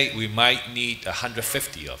steady state, we might need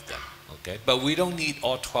 150 of them, okay? But we don't need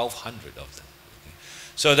all 1,200 of them. Okay?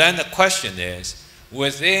 So then the question is,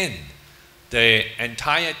 within the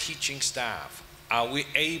entire teaching staff, are we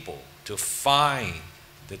able to find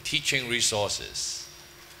the teaching resources?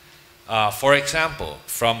 For example,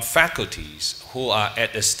 from faculties who are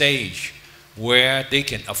at a stage where they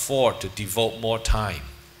can afford to devote more time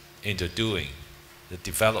into doing the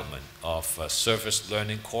development of service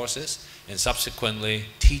learning courses and subsequently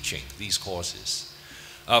teaching these courses.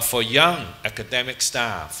 For young academic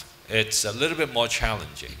staff, it's a little bit more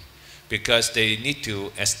challenging because they need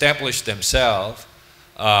to establish themselves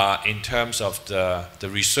in terms of the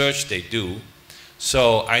research they do.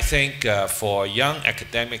 So I think for young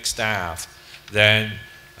academic staff, then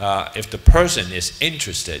if the person is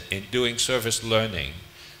interested in doing service learning,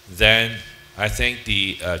 then I think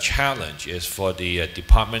the challenge is for the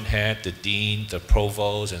department head, the dean, the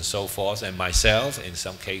provost, and so forth, and myself in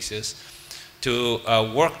some cases, to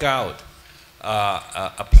work out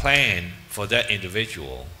a plan for that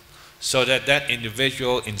individual so that that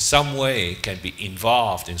individual in some way can be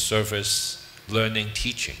involved in service learning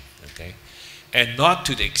teaching, okay? And not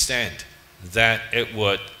to the extent that it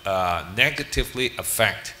would negatively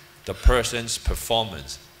affect the person's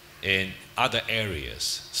performance in other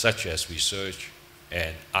areas, such as research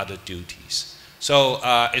and other duties. So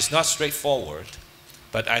it's not straightforward,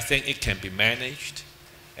 but I think it can be managed,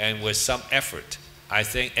 and with some effort, I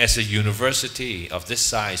think as a university of this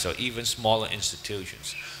size or even smaller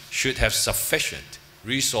institutions should have sufficient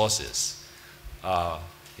resources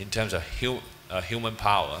in terms of human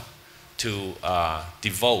power to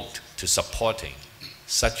devote to supporting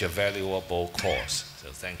such a valuable cause. So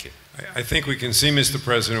thank you. I think we can see, Mr.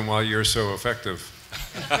 President, why you're so effective.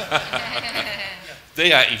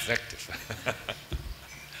 They are effective.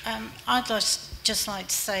 I'd just like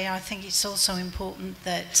to say I think it's also important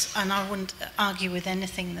that, and I wouldn't argue with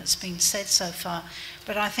anything that's been said so far,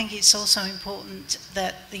 but I think it's also important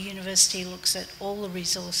that the university looks at all the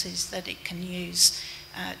resources that it can use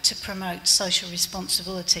to promote social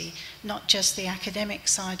responsibility, not just the academic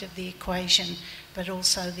side of the equation, but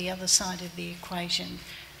also the other side of the equation,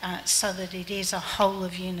 so that it is a whole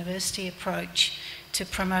of university approach to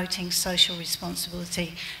promoting social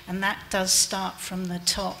responsibility. And that does start from the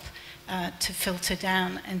top to filter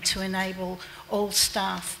down and to enable all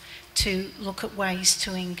staff to look at ways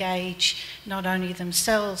to engage not only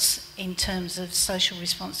themselves in terms of social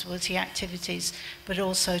responsibility activities, but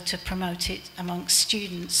also to promote it amongst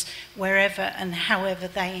students wherever and however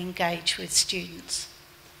they engage with students.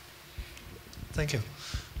 Thank you.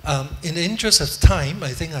 In the interest of time, I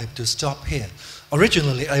think I have to stop here.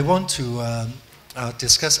 Originally, I want to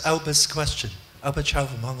discuss Albert's question, Albert Chow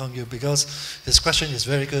from Hong Kong U, because his question is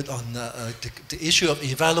very good on the issue of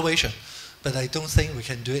evaluation, but I don't think we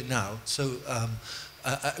can do it now. So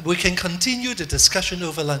we can continue the discussion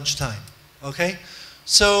over lunchtime, okay?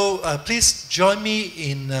 So please join me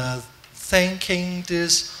in thanking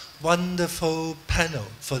this wonderful panel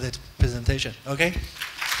for the presentation, okay?